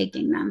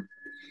caretaking them.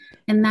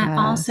 And that Yes.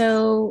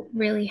 also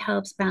really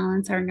helps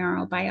balance our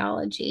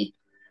neurobiology.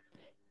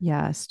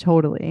 Yes,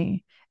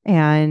 totally.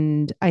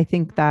 And I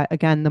think that,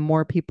 again, the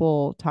more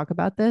people talk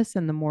about this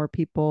and the more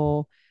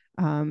people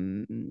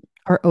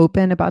are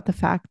open about the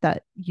fact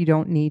that you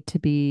don't need to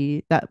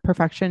be, that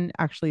perfection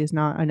actually is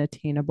not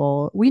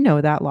unattainable. We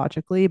know that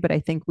logically, but I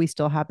think we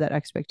still have that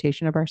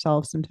expectation of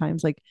ourselves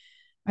sometimes. Like,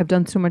 I've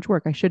done so much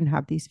work. I shouldn't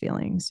have these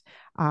feelings.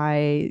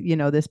 You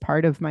know, this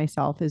part of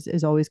myself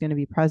is always going to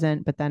be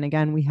present. But then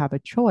again, we have a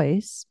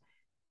choice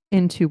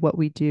into what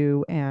we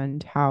do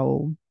and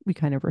how we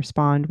kind of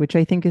respond, which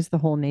I think is the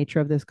whole nature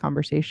of this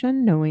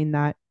conversation, knowing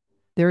that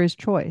there is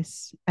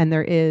choice and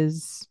there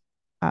is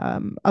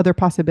other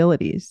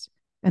possibilities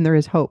and there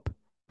is hope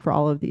for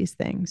all of these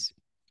things.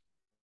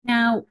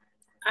 Now,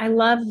 I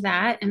love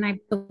that and I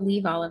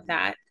believe all of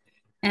that.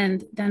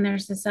 And then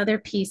there's this other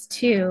piece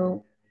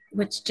too,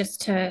 which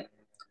just to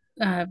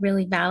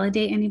really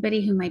validate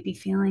anybody who might be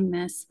feeling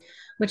this,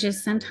 which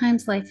is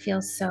sometimes life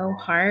feels so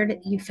hard.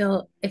 You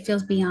feel it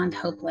feels beyond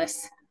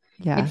hopeless.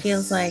 It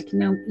feels Yes. like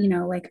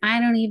no, like I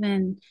don't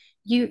even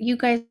you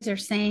guys are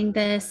saying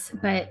this,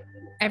 but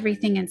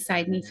everything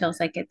inside me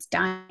feels like it's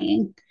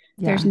dying.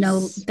 Yes.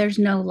 There's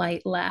no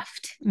light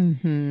left.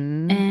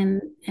 Mm-hmm.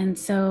 And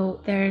so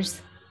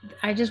there's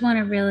I just want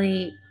to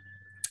really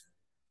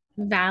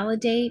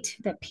validate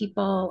that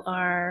people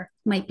are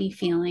might be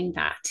feeling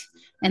that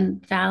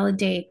and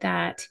validate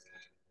that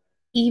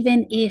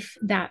even if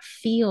that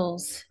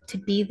feels to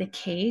be the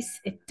case,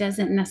 it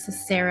doesn't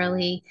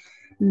necessarily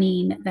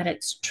mean that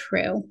it's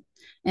true.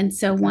 And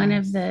so, one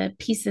of Yes. the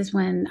pieces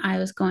when I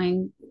was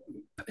going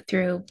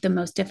through the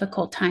most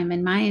difficult time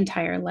in my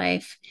entire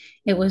life,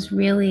 it was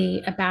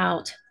really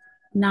about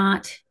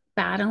not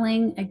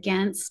battling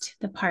against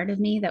the part of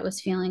me that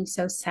was feeling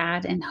so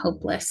sad and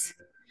hopeless.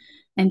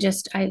 And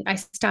just, I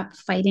stopped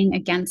fighting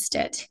against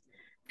it.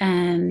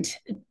 And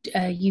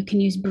you can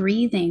use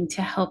breathing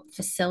to help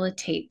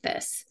facilitate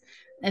this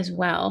as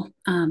well.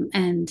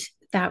 And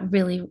that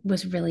really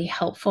was really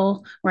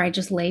helpful, where I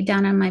just laid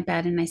down on my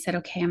bed and I said,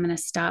 okay, I'm going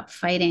to stop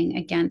fighting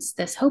against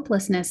this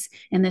hopelessness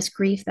and this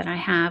grief that I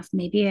have.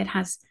 Maybe it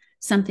has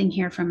something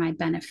here for my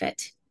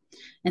benefit.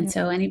 And Yeah.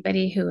 so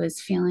anybody who is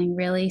feeling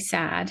really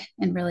sad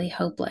and really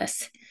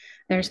hopeless,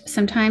 there's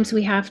sometimes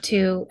we have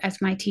to,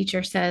 as my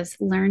teacher says,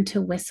 learn to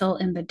whistle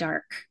in the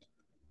dark.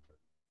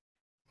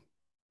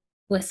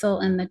 Whistle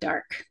in the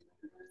dark.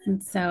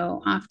 And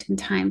so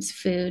oftentimes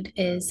food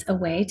is a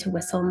way to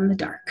whistle in the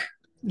dark.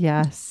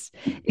 Yes,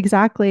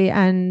 exactly.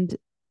 And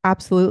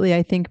absolutely,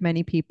 I think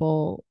many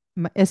people,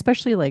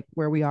 especially like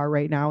where we are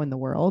right now in the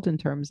world, in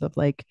terms of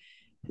like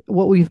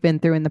what we've been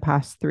through in the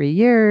past 3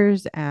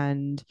 years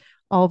and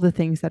all the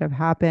things that have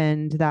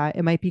happened, that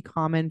it might be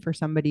common for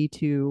somebody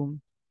to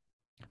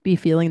be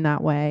feeling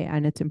that way.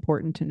 And it's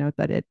important to note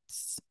that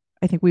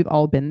I think we've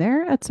all been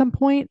there at some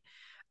point.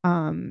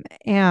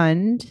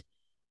 And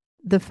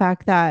the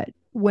fact that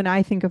when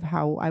I think of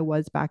how I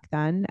was back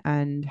then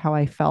and how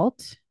I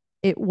felt,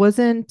 it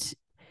wasn't,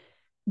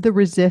 the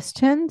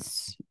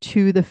resistance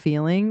to the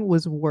feeling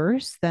was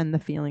worse than the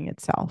feeling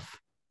itself.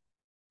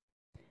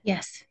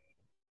 Yes.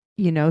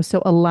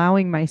 So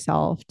allowing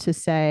myself to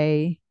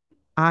say,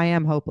 I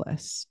am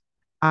hopeless.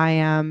 I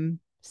am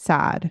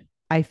sad.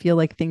 I feel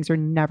like things are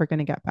never going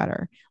to get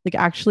better. Like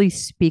actually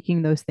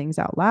speaking those things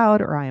out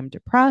loud, or I am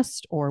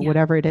depressed, or Yeah.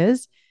 whatever it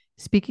is,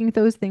 speaking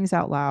those things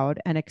out loud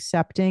and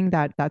accepting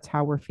that that's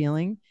how we're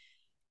feeling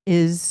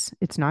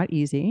it's not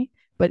easy,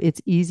 but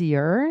it's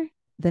easier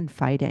than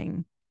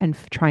fighting and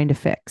trying to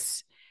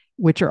fix,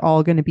 which are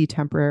all going to be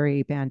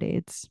temporary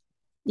band-aids.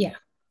 Yeah.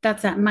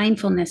 That's that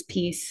mindfulness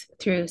piece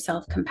through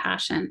self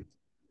compassion.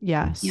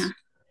 Yeah. Yes.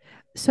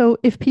 So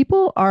if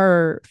people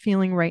are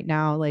feeling right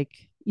now like,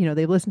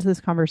 they've listened to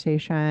this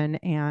conversation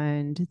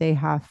and they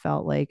have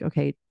felt like,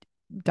 okay,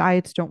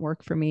 diets don't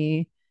work for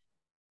me,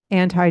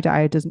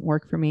 anti-diet doesn't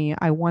work for me,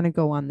 I want to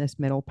go on this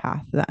middle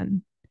path,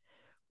 then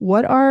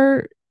what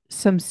are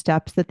some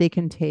steps that they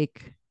can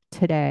take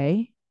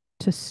today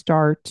to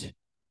start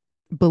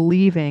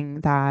believing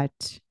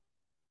that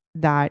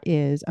that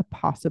is a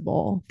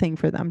possible thing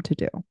for them to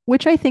do,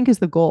 which I think is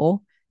the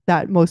goal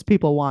that most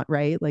people want,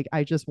 right? Like,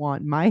 I just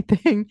want my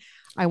thing.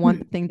 I want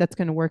the thing that's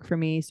going to work for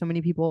me. So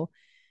many people,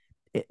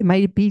 it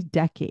might be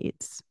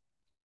decades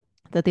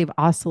that they've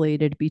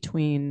oscillated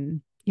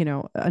between,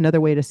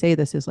 another way to say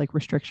this is like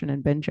restriction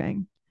and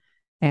binging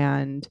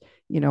and,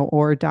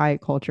 or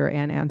diet culture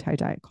and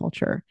anti-diet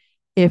culture.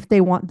 If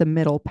they want the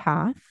middle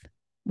path,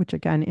 which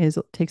again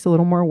takes a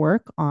little more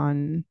work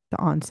on the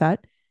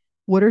onset,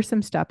 what are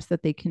some steps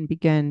that they can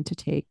begin to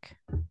take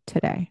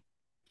today?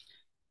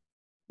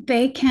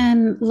 They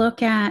can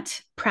look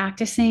at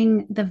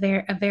practicing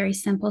a very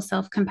simple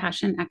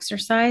self-compassion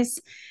exercise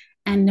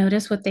and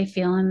notice what they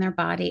feel in their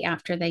body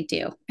after they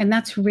do. And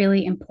that's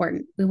really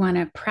important. We want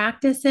to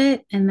practice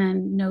it and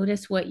then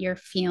notice what you're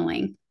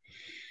feeling.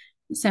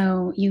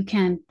 So you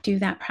can do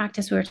that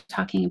practice we were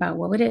talking about.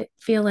 What would it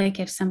feel like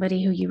if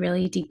somebody who you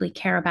really deeply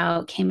care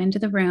about came into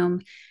the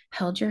room,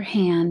 held your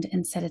hand,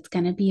 and said, it's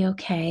going to be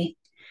okay.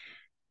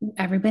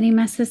 Everybody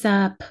messes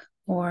up,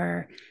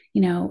 or,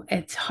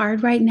 it's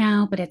hard right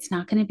now, but it's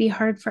not going to be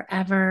hard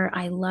forever.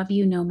 I love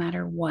you no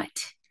matter what.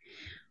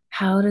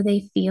 How do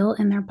they feel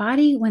in their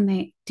body when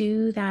they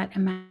do that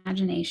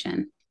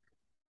imagination,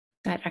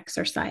 that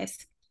exercise?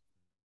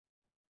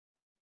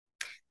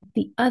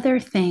 The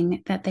other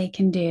thing that they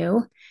can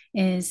do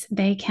is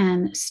they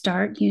can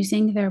start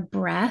using their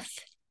breath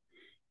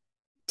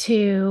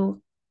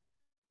to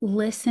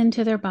listen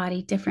to their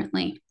body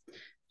differently.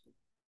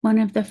 One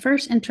of the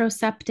first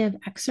introspective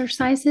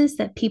exercises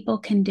that people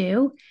can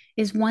do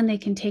is one they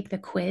can take the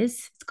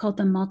quiz. It's called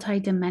the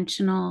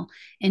multidimensional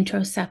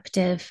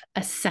introspective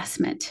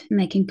assessment. And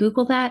they can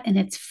Google that and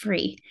it's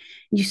free.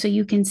 So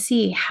you can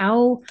see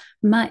how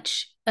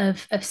much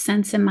of a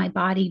sense in my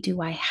body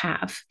do I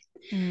have.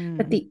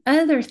 But the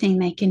other thing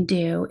they can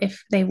do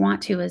if they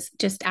want to is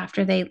just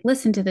after they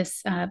listen to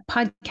this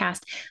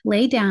podcast,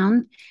 lay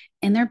down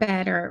in their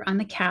bed or on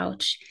the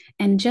couch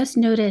and just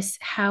notice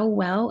how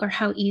well or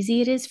how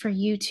easy it is for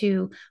you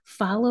to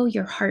follow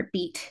your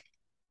heartbeat.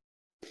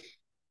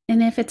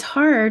 And if it's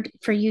hard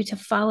for you to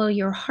follow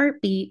your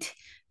heartbeat,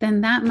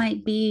 then that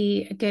might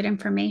be good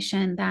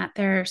information that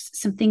there's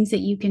some things that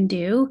you can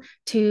do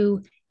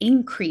to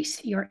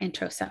increase your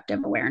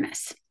interoceptive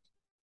awareness.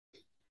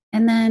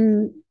 And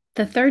then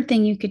the third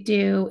thing you could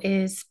do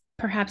is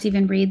perhaps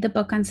even read the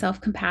book on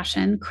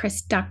self-compassion.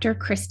 Dr.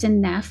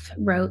 Kristen Neff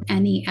wrote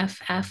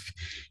NEFF.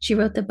 She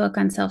wrote the book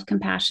on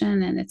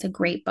self-compassion, and it's a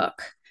great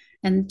book.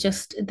 And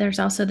just there's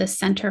also the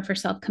Center for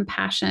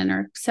Self-Compassion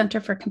or Center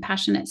for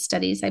Compassionate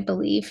Studies, I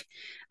believe,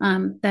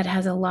 that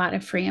has a lot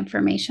of free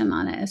information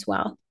on it as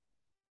well.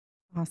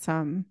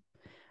 Awesome.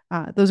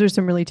 those are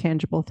some really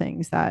tangible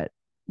things that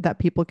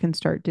people can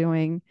start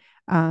doing.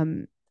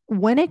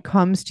 When it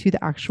comes to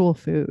the actual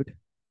food,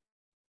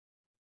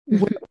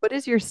 what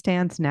is your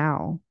stance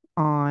now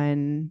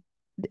on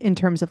in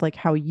terms of like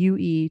how you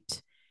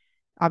eat?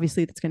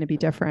 Obviously, that's going to be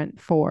different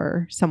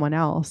for someone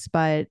else,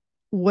 but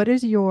what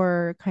is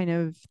your kind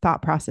of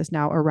thought process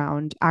now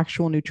around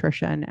actual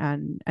nutrition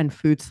and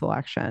food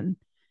selection,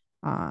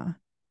 uh,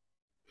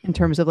 in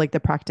terms of like the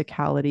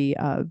practicality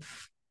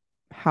of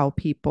how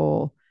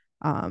people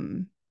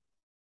um,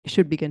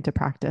 should begin to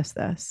practice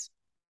this?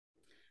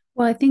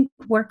 Well, I think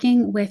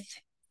working with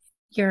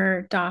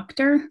your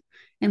doctor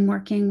and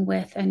working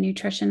with a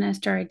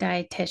nutritionist or a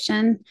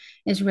dietitian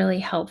is really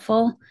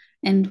helpful.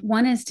 And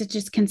one is to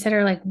just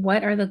consider like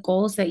what are the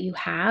goals that you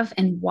have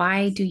and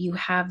why do you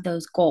have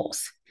those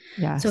goals?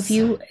 Yes.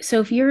 So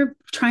if you're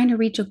trying to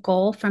reach a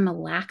goal from a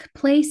lack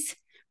place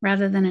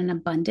rather than an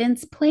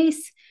abundance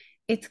place,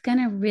 it's going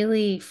to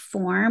really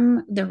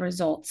form the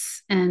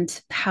results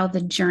and how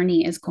the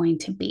journey is going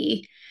to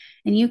be.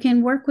 And you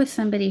can work with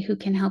somebody who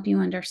can help you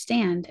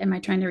understand, am I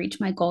trying to reach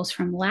my goals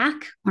from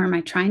lack or am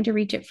I trying to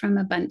reach it from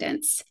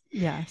abundance?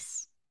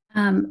 Yes.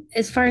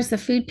 As far as the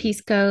food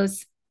piece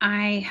goes,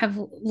 I have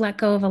let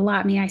go of a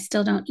lot. I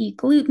still don't eat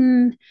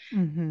gluten.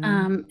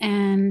 Mm-hmm.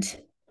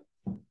 And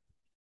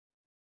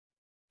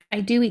I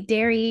do eat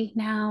dairy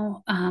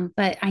now,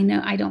 but I know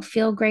I don't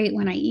feel great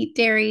when I eat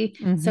dairy.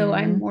 So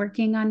I'm Mm-hmm.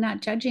 working on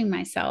not judging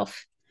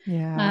myself.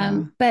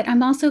 Yeah. But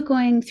I'm also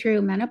going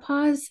through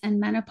menopause, and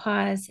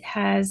menopause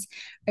has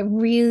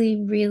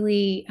really,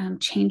 really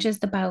changes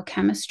the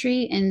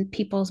biochemistry in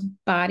people's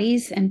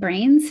bodies and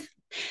brains.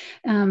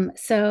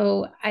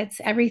 So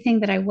it's everything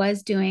that I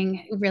was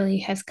doing really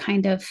has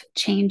kind of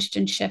changed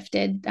and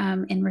shifted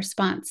in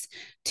response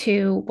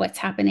to what's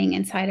happening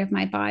inside of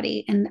my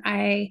body. And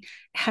I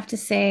have to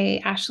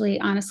say, Ashley,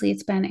 honestly,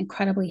 it's been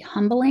incredibly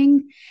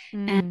humbling.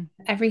 And Mm.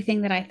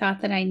 everything that I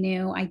thought that I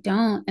knew, I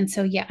don't. And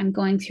so, yeah, I'm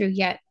going through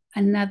yet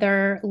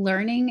another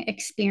learning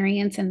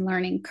experience and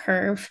learning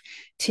curve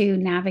to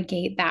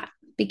navigate that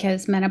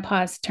because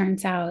menopause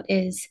turns out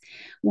is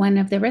one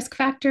of the risk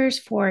factors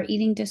for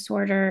eating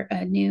disorder,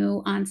 a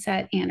new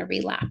onset, and a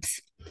relapse.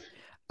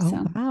 Oh,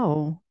 So,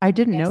 wow. I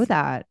didn't know yes,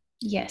 that.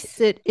 Is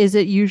yes.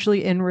 it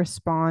usually in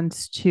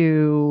response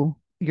to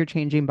your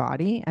changing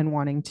body and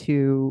wanting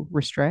to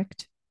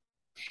restrict?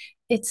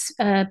 It's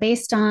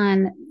based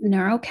on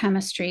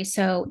neurochemistry.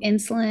 So,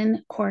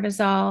 insulin,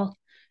 cortisol,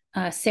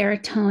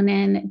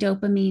 serotonin,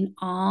 dopamine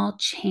all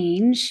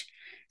change.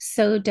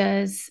 So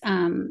does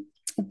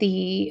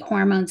the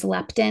hormones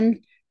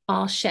leptin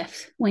all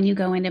shift when you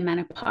go into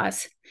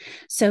menopause.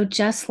 So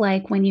just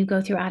like when you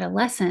go through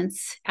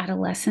adolescence,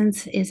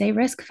 adolescence is a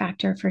risk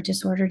factor for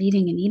disordered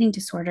eating and eating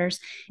disorders.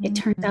 It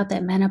turns Mm. out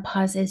that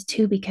menopause is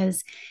too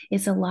because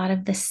it's a lot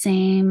of the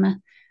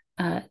same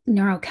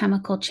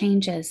neurochemical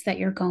changes that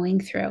you're going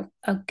through,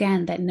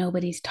 again, that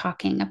nobody's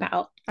talking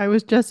about. I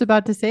was just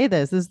about to say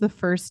this. This is the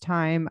first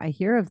time I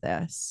hear of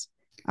this.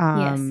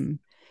 Yes. Um,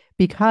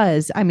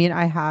 because I mean,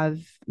 I have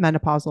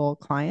menopausal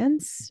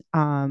clients,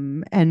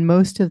 and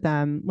most of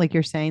them, like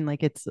you're saying,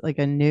 like it's like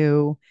a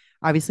new,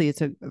 obviously,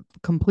 it's a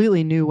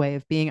completely new way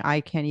of being.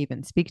 I can't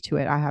even speak to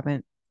it. I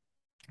haven't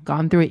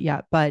gone through it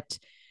yet, but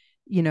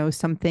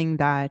something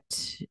that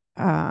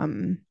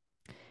um,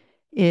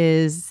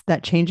 is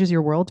that changes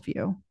your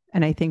worldview.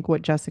 And I think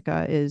what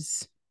Jessica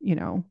is,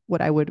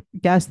 what I would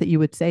guess that you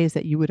would say is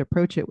that you would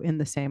approach it in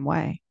the same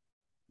way,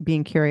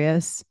 being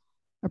curious,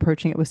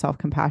 approaching it with self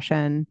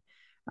compassion,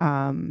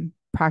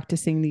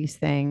 practicing these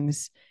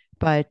things.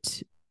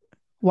 But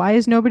why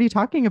is nobody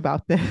talking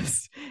about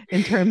this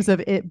in terms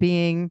of it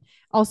being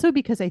also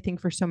because I think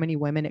for so many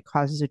women, it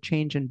causes a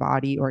change in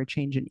body or a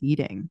change in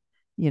eating.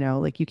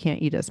 Like you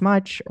can't eat as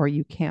much or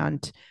you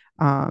can't,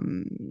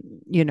 um,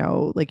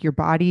 like your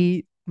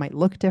body might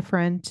look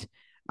different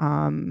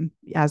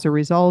as a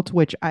result,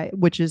 which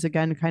is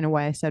again kind of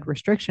why I said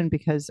restriction,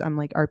 because I'm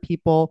like, are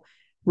people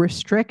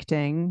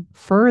restricting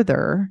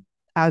further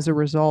as a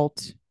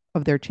result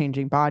of their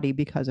changing body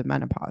because of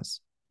menopause?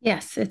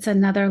 Yes, it's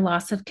another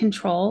loss of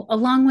control,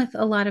 along with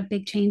a lot of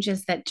big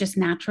changes that just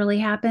naturally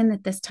happen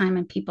at this time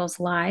in people's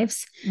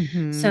lives.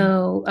 Mm-hmm.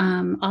 So,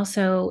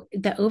 also,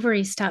 the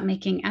ovaries stop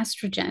making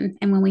estrogen.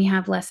 And when we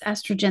have less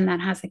estrogen,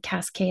 that has a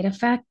cascade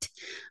effect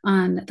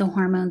on the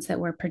hormones that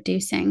we're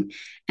producing.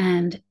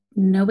 And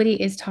nobody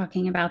is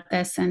talking about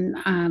this. And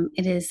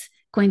it is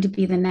going to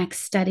be the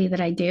next study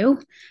that I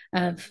do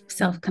of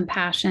self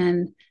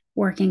compassion,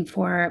 working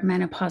for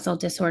menopausal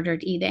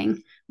disordered eating,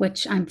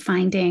 which I'm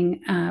finding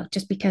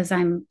just because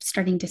I'm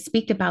starting to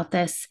speak about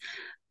this.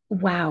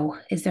 Wow,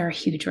 is there a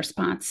huge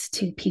response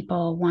to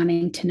people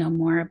wanting to know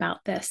more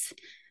about this?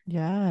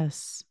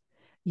 Yes.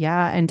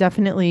 Yeah, and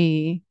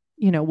definitely,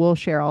 we'll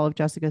share all of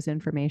Jessica's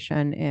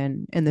information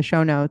in the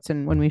show notes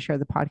and when we share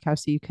the podcast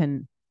so you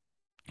can,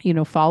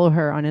 follow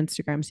her on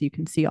Instagram so you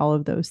can see all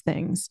of those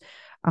things.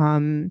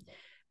 Um,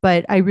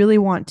 but I really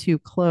want to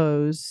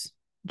close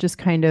just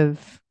kind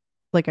of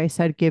like I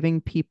said, giving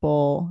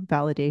people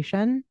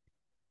validation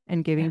and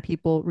Yeah. giving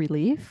people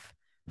relief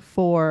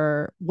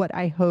for what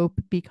I hope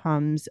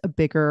becomes a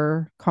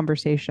bigger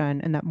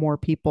conversation and that more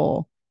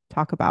people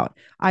talk about.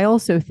 I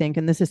also think,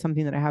 and this is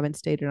something that I haven't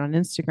stated on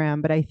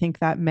Instagram, but I think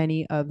that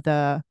many of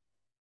the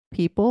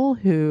people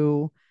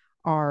who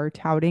are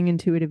touting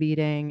intuitive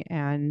eating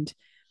and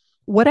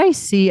what I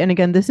see, and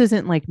again, this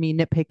isn't like me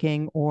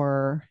nitpicking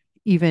or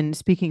even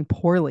speaking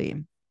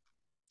poorly.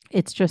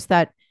 It's just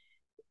that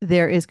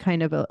there is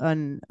kind of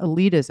an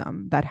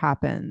elitism that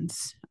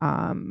happens,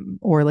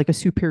 or like a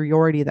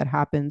superiority that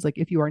happens. Like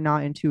if you are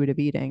not intuitive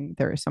eating,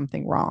 there is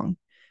something wrong.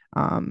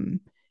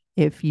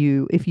 If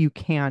you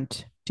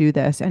can't do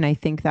this, and I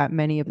think that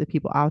many of the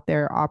people out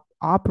there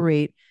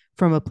operate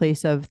from a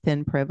place of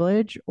thin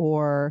privilege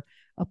or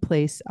a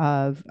place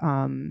of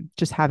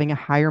just having a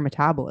higher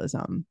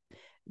metabolism,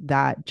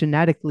 that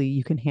genetically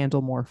you can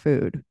handle more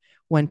food.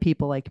 When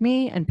people like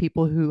me and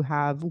people who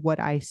have what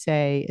I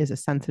say is a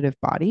sensitive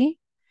body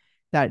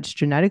that's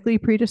genetically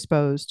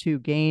predisposed to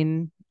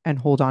gain and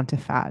hold on to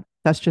fat.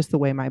 That's just the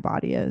way my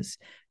body is.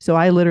 So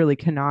I literally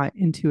cannot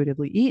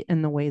intuitively eat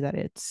in the way that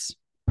it's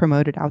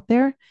promoted out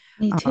there.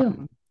 Me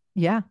too.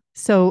 Yeah.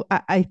 So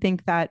I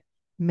think that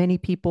many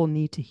people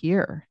need to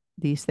hear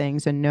these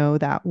things and know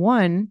that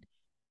one,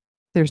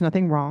 there's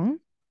nothing wrong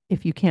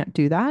if you can't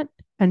do that.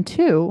 And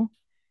two,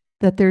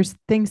 that there's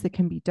things that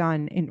can be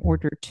done in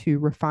order to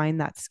refine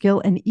that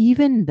skill. And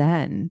even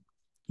then,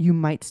 you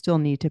might still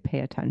need to pay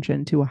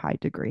attention to a high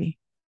degree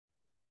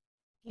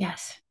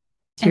Yes.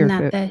 to And your that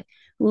food. the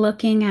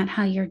looking at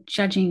how you're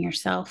judging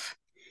yourself.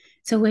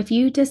 So if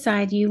you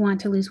decide you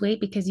want to lose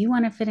weight because you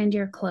want to fit into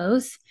your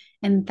clothes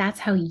and that's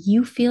how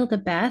you feel the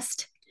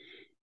best,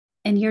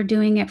 and you're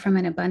doing it from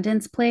an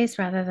abundance place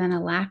rather than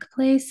a lack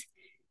place,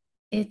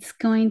 you're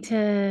going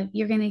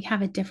to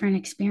have a different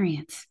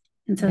experience.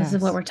 And so this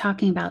is what Yes. we're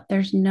talking about.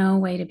 There's no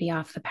way to be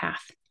off the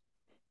path.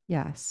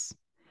 Yes.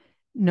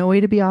 No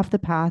way to be off the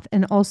path.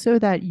 And also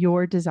that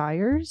your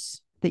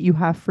desires that you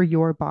have for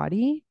your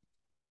body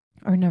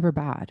are never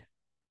bad.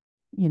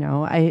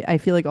 I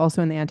feel like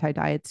also in the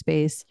anti-diet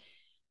space,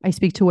 I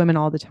speak to women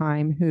all the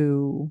time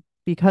who,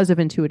 because of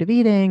intuitive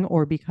eating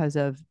or because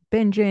of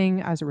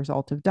binging as a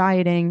result of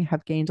dieting,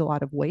 have gained a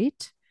lot of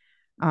weight,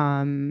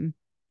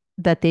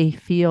 that they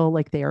feel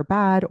like they are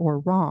bad or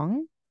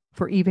wrong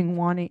for even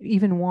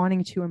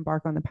wanting to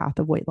embark on the path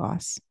of weight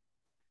loss.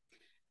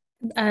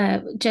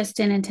 Just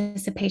in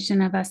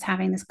anticipation of us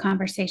having this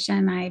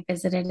conversation, I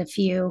visited a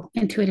few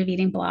intuitive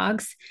eating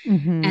blogs,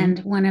 Mm-hmm. and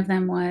one of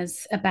them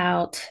was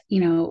about,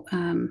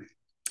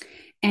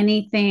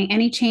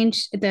 any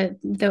change.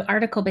 The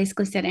article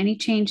basically said any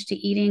change to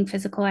eating,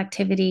 physical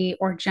activity,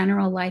 or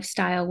general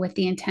lifestyle with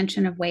the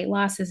intention of weight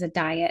loss is a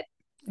diet.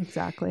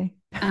 Exactly.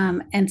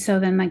 And so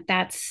then like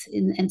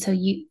and so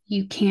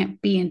you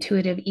can't be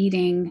intuitive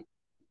eating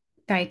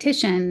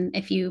dietitian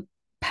if you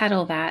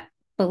peddle that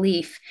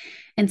belief.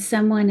 And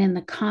someone in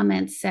the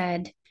comments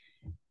said,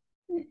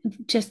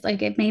 just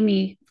like, it made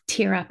me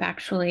tear up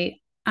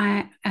actually.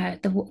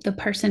 The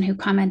person who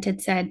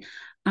commented said,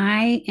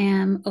 I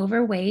am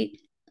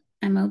overweight,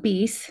 I'm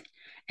obese,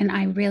 and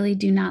I really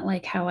do not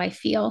like how I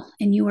feel,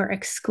 and you are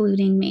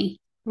excluding me.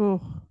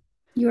 Oh,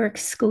 You are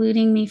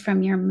excluding me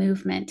from your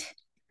movement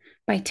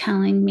by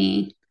telling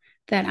me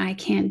that I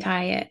can't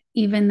diet,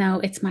 even though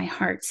it's my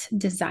heart's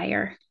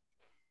desire,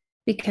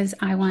 because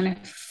I want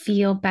to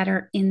feel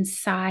better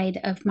inside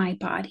of my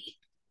body.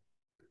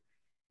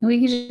 We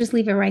can just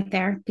leave it right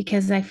there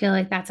because I feel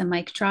like that's a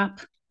mic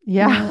drop,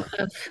 yeah.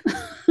 of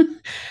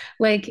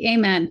like,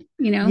 amen.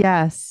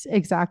 Yes,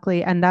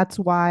 exactly. And that's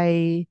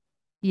why,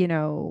 you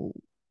know,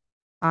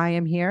 I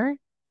am here.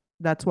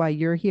 That's why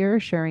you're here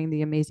sharing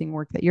the amazing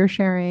work that you're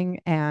sharing.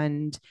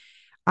 And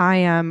I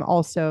am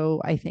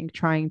also, I think,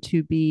 trying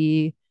to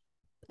be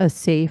a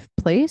safe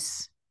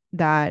place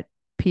that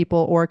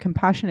people, or a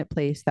compassionate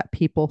place that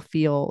people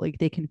feel like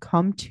they can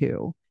come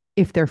to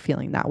if they're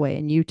feeling that way.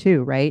 And you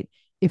too, right?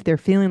 If they're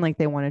feeling like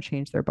they want to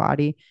change their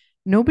body,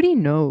 nobody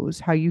knows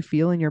how you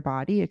feel in your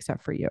body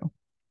except for you,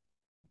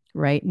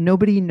 right?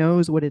 Nobody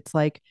knows what it's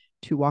like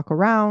to walk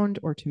around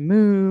or to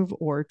move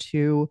or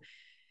to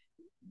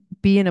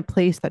be in a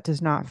place that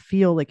does not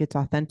feel like it's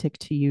authentic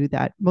to you.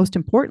 That most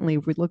importantly,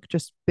 if we look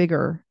just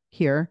bigger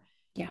here,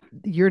 Yeah.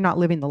 you're not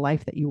living the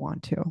life that you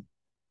want to.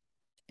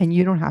 And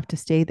you don't have to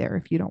stay there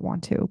if you don't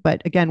want to.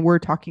 But again, we're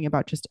talking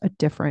about just a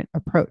different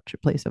approach, a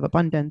place of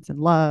abundance and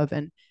love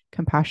and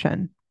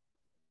compassion.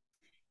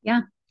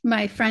 Yeah.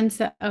 My friend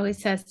always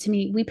says to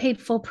me, we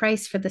paid full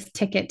price for this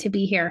ticket to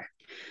be here.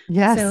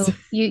 Yes. So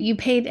you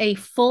paid a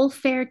full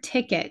fare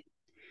ticket.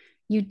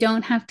 You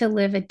don't have to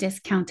live a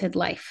discounted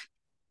life.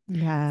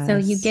 So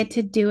you Yes. get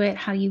to do it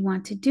how you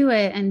want to do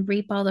it and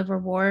reap all the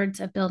rewards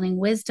of building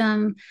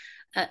wisdom,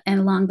 and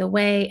along the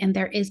way. And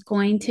there is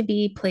going to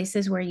be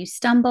places where you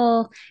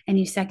stumble and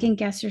you second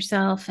guess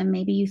yourself, and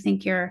maybe you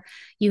think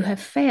you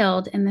have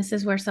failed. And this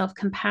is where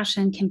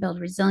self-compassion can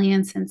build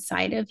resilience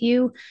inside of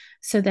you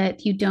so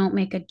that you don't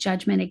make a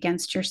judgment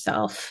against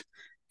yourself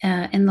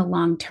in the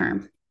long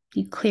term.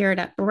 You clear it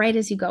up right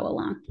as you go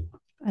along.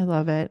 I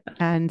love it.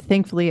 And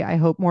thankfully, I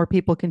hope more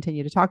people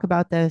continue to talk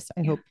about this.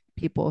 I Yeah. hope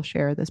people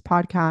share this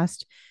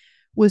podcast.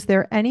 Was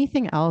there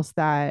anything else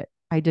that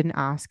I didn't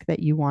ask that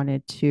you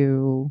wanted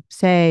to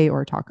say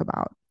or talk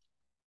about?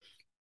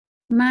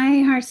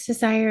 My heart's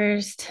desire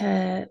is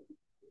to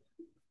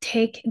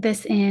take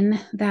this in,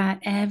 that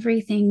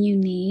everything you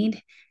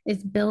need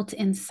is built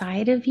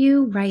inside of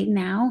you right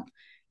now.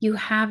 You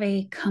have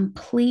a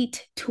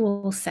complete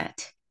tool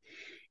set.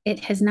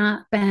 It has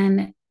not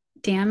been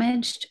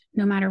damaged,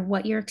 no matter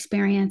what your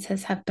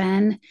experiences have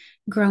been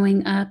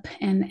growing up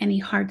and any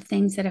hard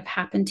things that have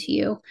happened to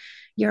you.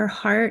 Your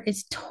heart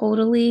is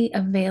totally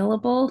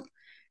available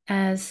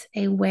as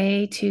a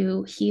way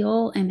to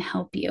heal and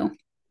help you.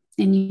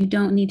 And you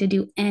don't need to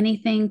do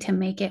anything to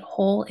make it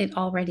whole. It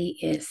already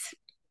is.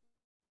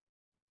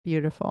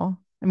 Beautiful.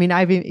 I mean,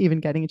 I've even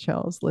getting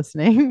chills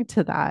listening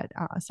to that.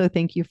 So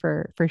thank you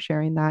for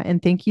sharing that.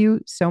 And thank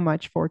you so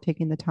much for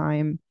taking the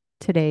time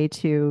today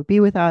to be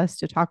with us,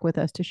 to talk with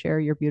us, to share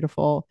your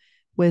beautiful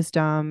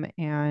wisdom.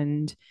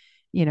 And,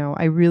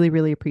 I really,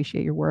 really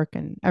appreciate your work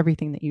and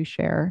everything that you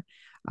share.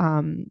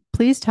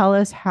 Please tell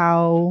us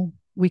how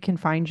we can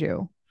find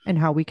you and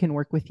how we can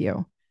work with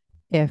you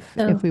if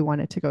we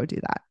wanted to go do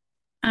that.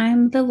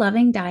 I'm The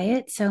Loving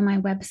Diet. So my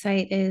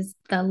website is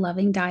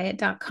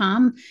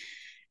thelovingdiet.com.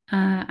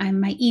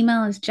 My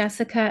email is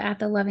Jessica at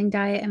The Loving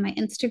Diet, and my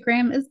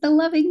Instagram is The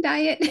Loving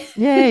Diet.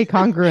 Yay,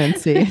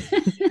 congruency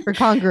for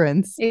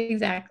congruence.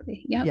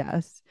 Exactly. Yep.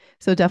 Yes.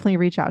 So definitely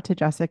reach out to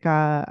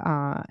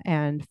Jessica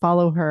and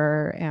follow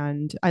her.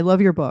 And I love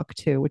your book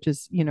too, which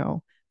is,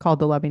 called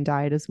The Loving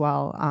Diet as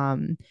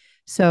well.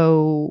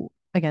 So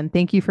again,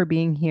 thank you for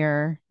being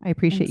here. I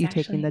appreciate you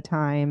taking the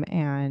time,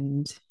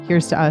 and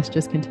here's to us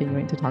just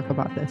continuing to talk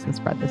about this and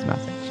spread this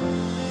message.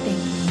 Thank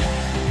you.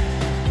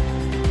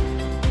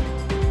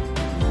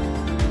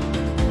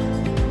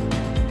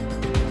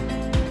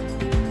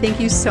 Thank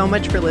you so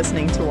much for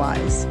listening to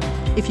Wise.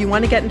 If you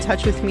want to get in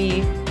touch with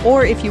me,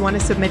 or if you want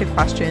to submit a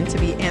question to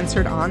be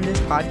answered on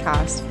this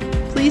podcast,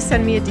 please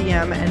send me a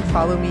DM and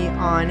follow me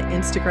on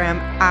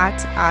Instagram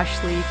at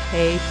Ashley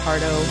K.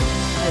 Pardo.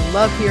 I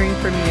love hearing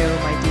from you.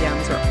 My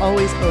DMs are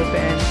always open.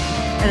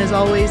 And as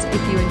always,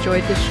 if you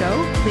enjoyed this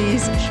show,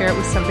 please share it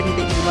with somebody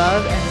that you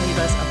love and leave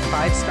us a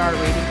 5-star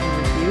rating and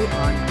review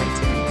on iTunes.